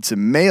 If it's a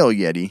male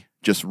Yeti,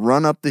 just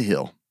run up the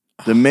hill.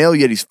 The male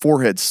Yeti's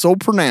forehead's so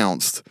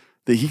pronounced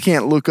that he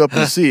can't look up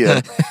and see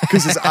it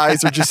because his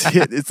eyes are just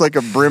hit. It's like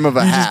a brim of a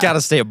You hat. just got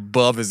to stay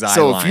above his eye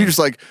So line. if you're just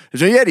like,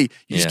 there's a Yeti,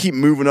 you just Yeah. keep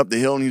moving up the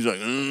hill and he's like,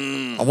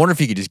 I wonder if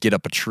he could just get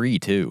up a tree,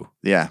 too.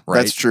 yeah, Right.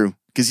 that's true.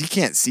 Because he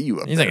can't see you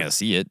up He's there. not going to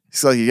see it.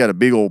 It's like you got a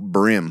big old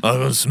brim. I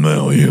can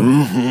smell you.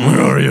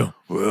 Where are you?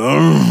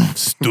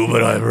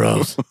 Stupid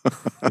eyebrows.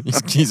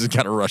 he's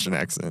got a Russian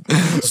accent.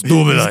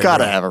 Stupid He's got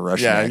to have a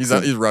Russian Yeah,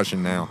 accent. he's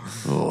Russian now.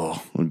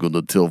 Oh, I'm going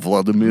to tell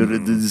Vladimir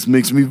that this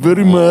makes me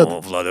very mad.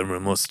 Oh, Vladimir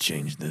must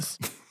change this.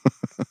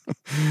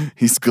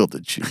 He's got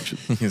to change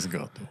it. He's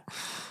got to.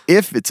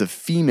 If it's a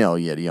female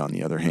Yeti, on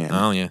the other hand,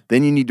 Oh, yeah.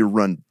 then you need to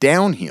run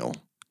downhill.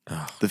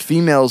 The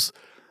female's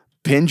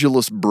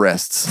pendulous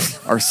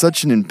breasts are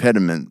such an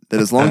impediment that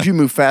as long as you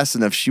move fast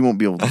enough, she won't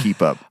be able to keep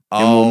up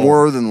and will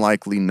more than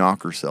likely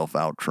knock herself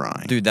out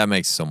trying. Dude, that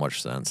makes so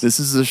much sense. This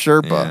is a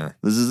Sherpa. Yeah.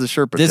 This is a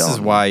Sherpa. This telling is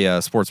you. why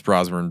sports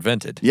bras were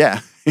invented.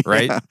 Yeah.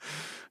 Right? Yeah.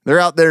 They're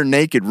out there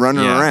naked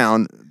running Yeah.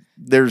 around.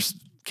 There's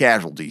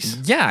casualties.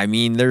 Yeah, I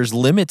mean, there's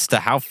limits to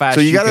how fast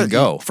So you can gotta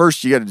go.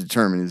 first. You got to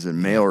determine is it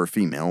male or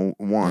female.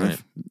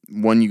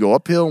 One you go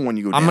uphill, one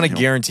you go I'm downhill. going to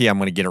guarantee I'm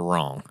going to get it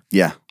wrong.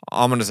 Yeah.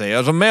 I'm going to say,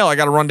 as a male, I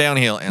got to run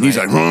downhill. And He's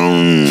like,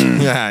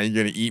 "Hmm." yeah, you're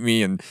going to eat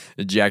me and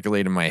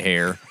ejaculate in my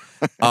hair.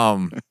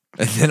 And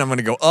then I'm going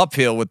to go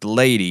uphill with the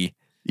lady,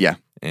 yeah,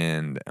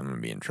 and I'm going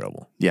to be in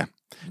trouble. yeah.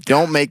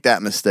 Don't make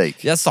that mistake.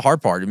 That's the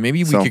hard part.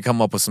 Maybe we So- could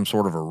come up with some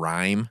sort of a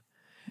rhyme.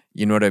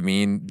 You know what I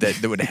mean?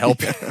 That would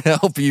help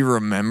help you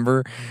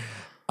remember.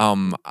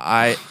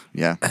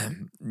 Yeah.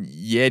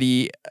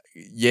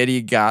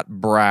 Yeti got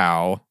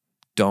brow,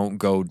 don't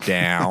go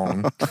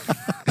down.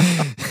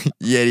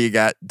 Yeti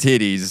got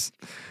titties,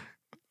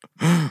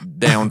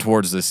 down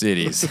towards the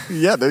cities.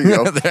 Yeah, there you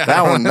go.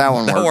 that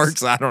one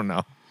works. I don't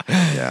know.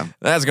 Yeah.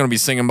 That's gonna be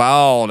singing by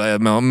all the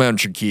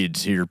elementary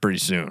kids here pretty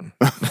soon.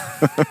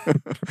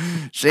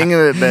 Sing it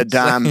at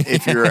bedtime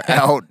if you're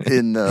out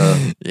in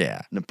the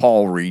Yeah,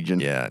 Nepal region.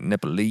 yeah,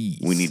 Nepalese.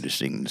 We need to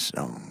sing the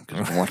song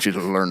because I want you to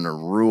learn the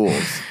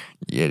rules.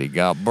 Yeti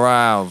got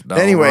brows, don't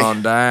Anyway,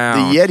 run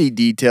down. the Yeti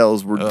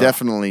details were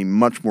definitely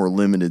much more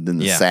limited than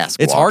the Sasquatch.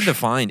 It's hard to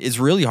find. It's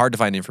really hard to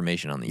find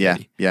information on the Yeah,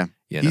 Yeti. yeah.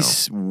 You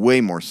He's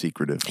way more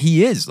secretive.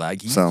 He is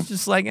like he's So-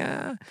 just like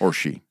Or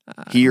she.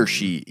 He or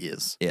she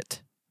is.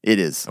 it. It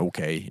is.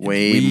 Okay,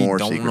 Way we more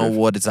don't secretive. know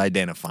what it's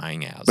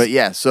identifying as. But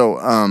yeah,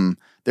 so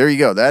there you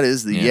go. That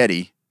is the Yeah.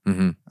 Yeti.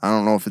 Mhm. I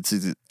don't know if it's.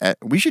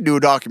 We should do a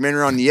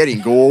documentary on the Yeti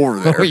and go over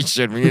there. we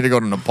should. We need to go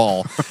to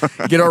Nepal,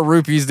 get our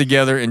rupees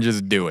together, and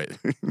just do it.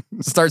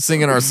 Start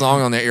singing our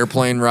song on the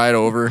airplane ride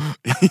over.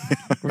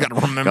 We got to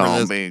remember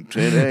Don't this. be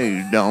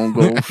city, don't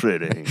go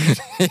city.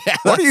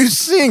 What are you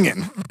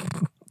singing?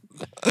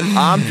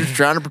 I'm just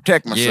trying to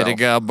protect myself. Yeti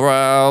got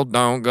brow,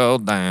 don't go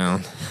down.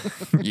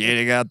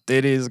 Yeti got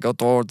titties, go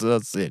towards the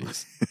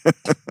cities.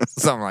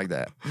 Something like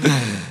that.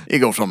 It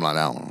goes something like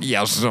that one.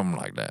 Yeah, something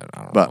like that.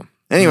 I don't But know.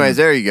 anyways,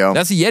 there you go.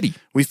 That's a Yeti.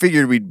 We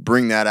figured we'd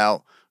bring that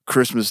out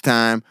Christmas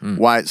time,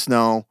 white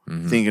snow,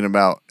 thinking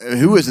about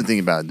who isn't thinking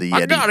about the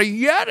Yeti? I got a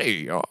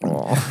Yeti. Oh.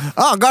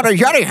 Oh, I got a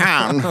Yeti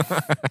hound.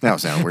 That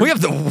sounds weird. We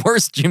have the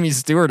worst Jimmy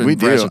Stewart We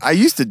do. impression. I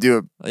used to do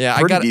it. Yeah,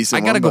 pretty I gotta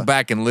decent go one,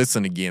 back and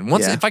listen again.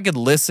 Once Yeah. if I could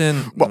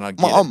listen, then I'll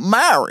get it.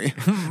 Mary,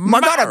 I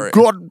got a Mary.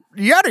 good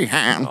Yeti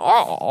hound.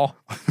 Oh.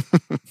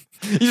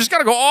 You just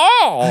gotta go,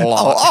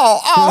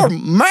 oh, Oh,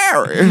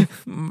 Mary.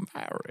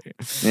 Mary.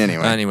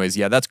 Anyway, Anyways,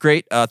 yeah, that's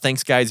great.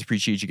 Thanks, guys.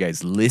 Appreciate you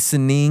guys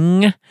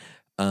listening.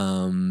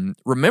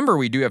 Remember,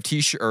 we do have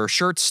t-shirt or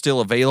shirts still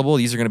available.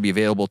 These are going to be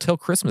available till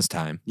Christmas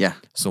time. yeah,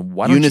 So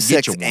why don't you get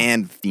unisex you one?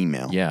 and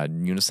female. Yeah,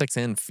 unisex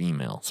and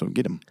female. So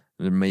get them.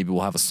 And maybe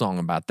we'll have a song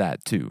about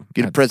that too.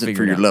 Get a Have to present figure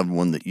for it your out. loved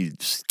one that you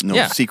know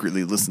Yeah.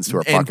 secretly listens to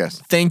our And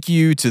podcast. thank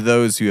you to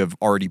those who have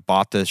already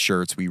bought the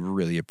shirts. We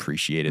really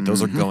appreciate it.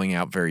 Those Mm-hmm. are going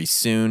out very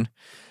soon.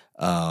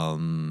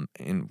 And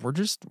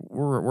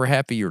we're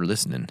happy you're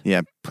listening.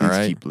 Yeah, please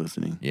right. keep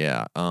listening.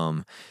 Yeah.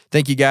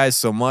 Thank you guys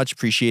so much.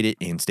 Appreciate it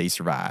and stay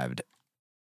survived.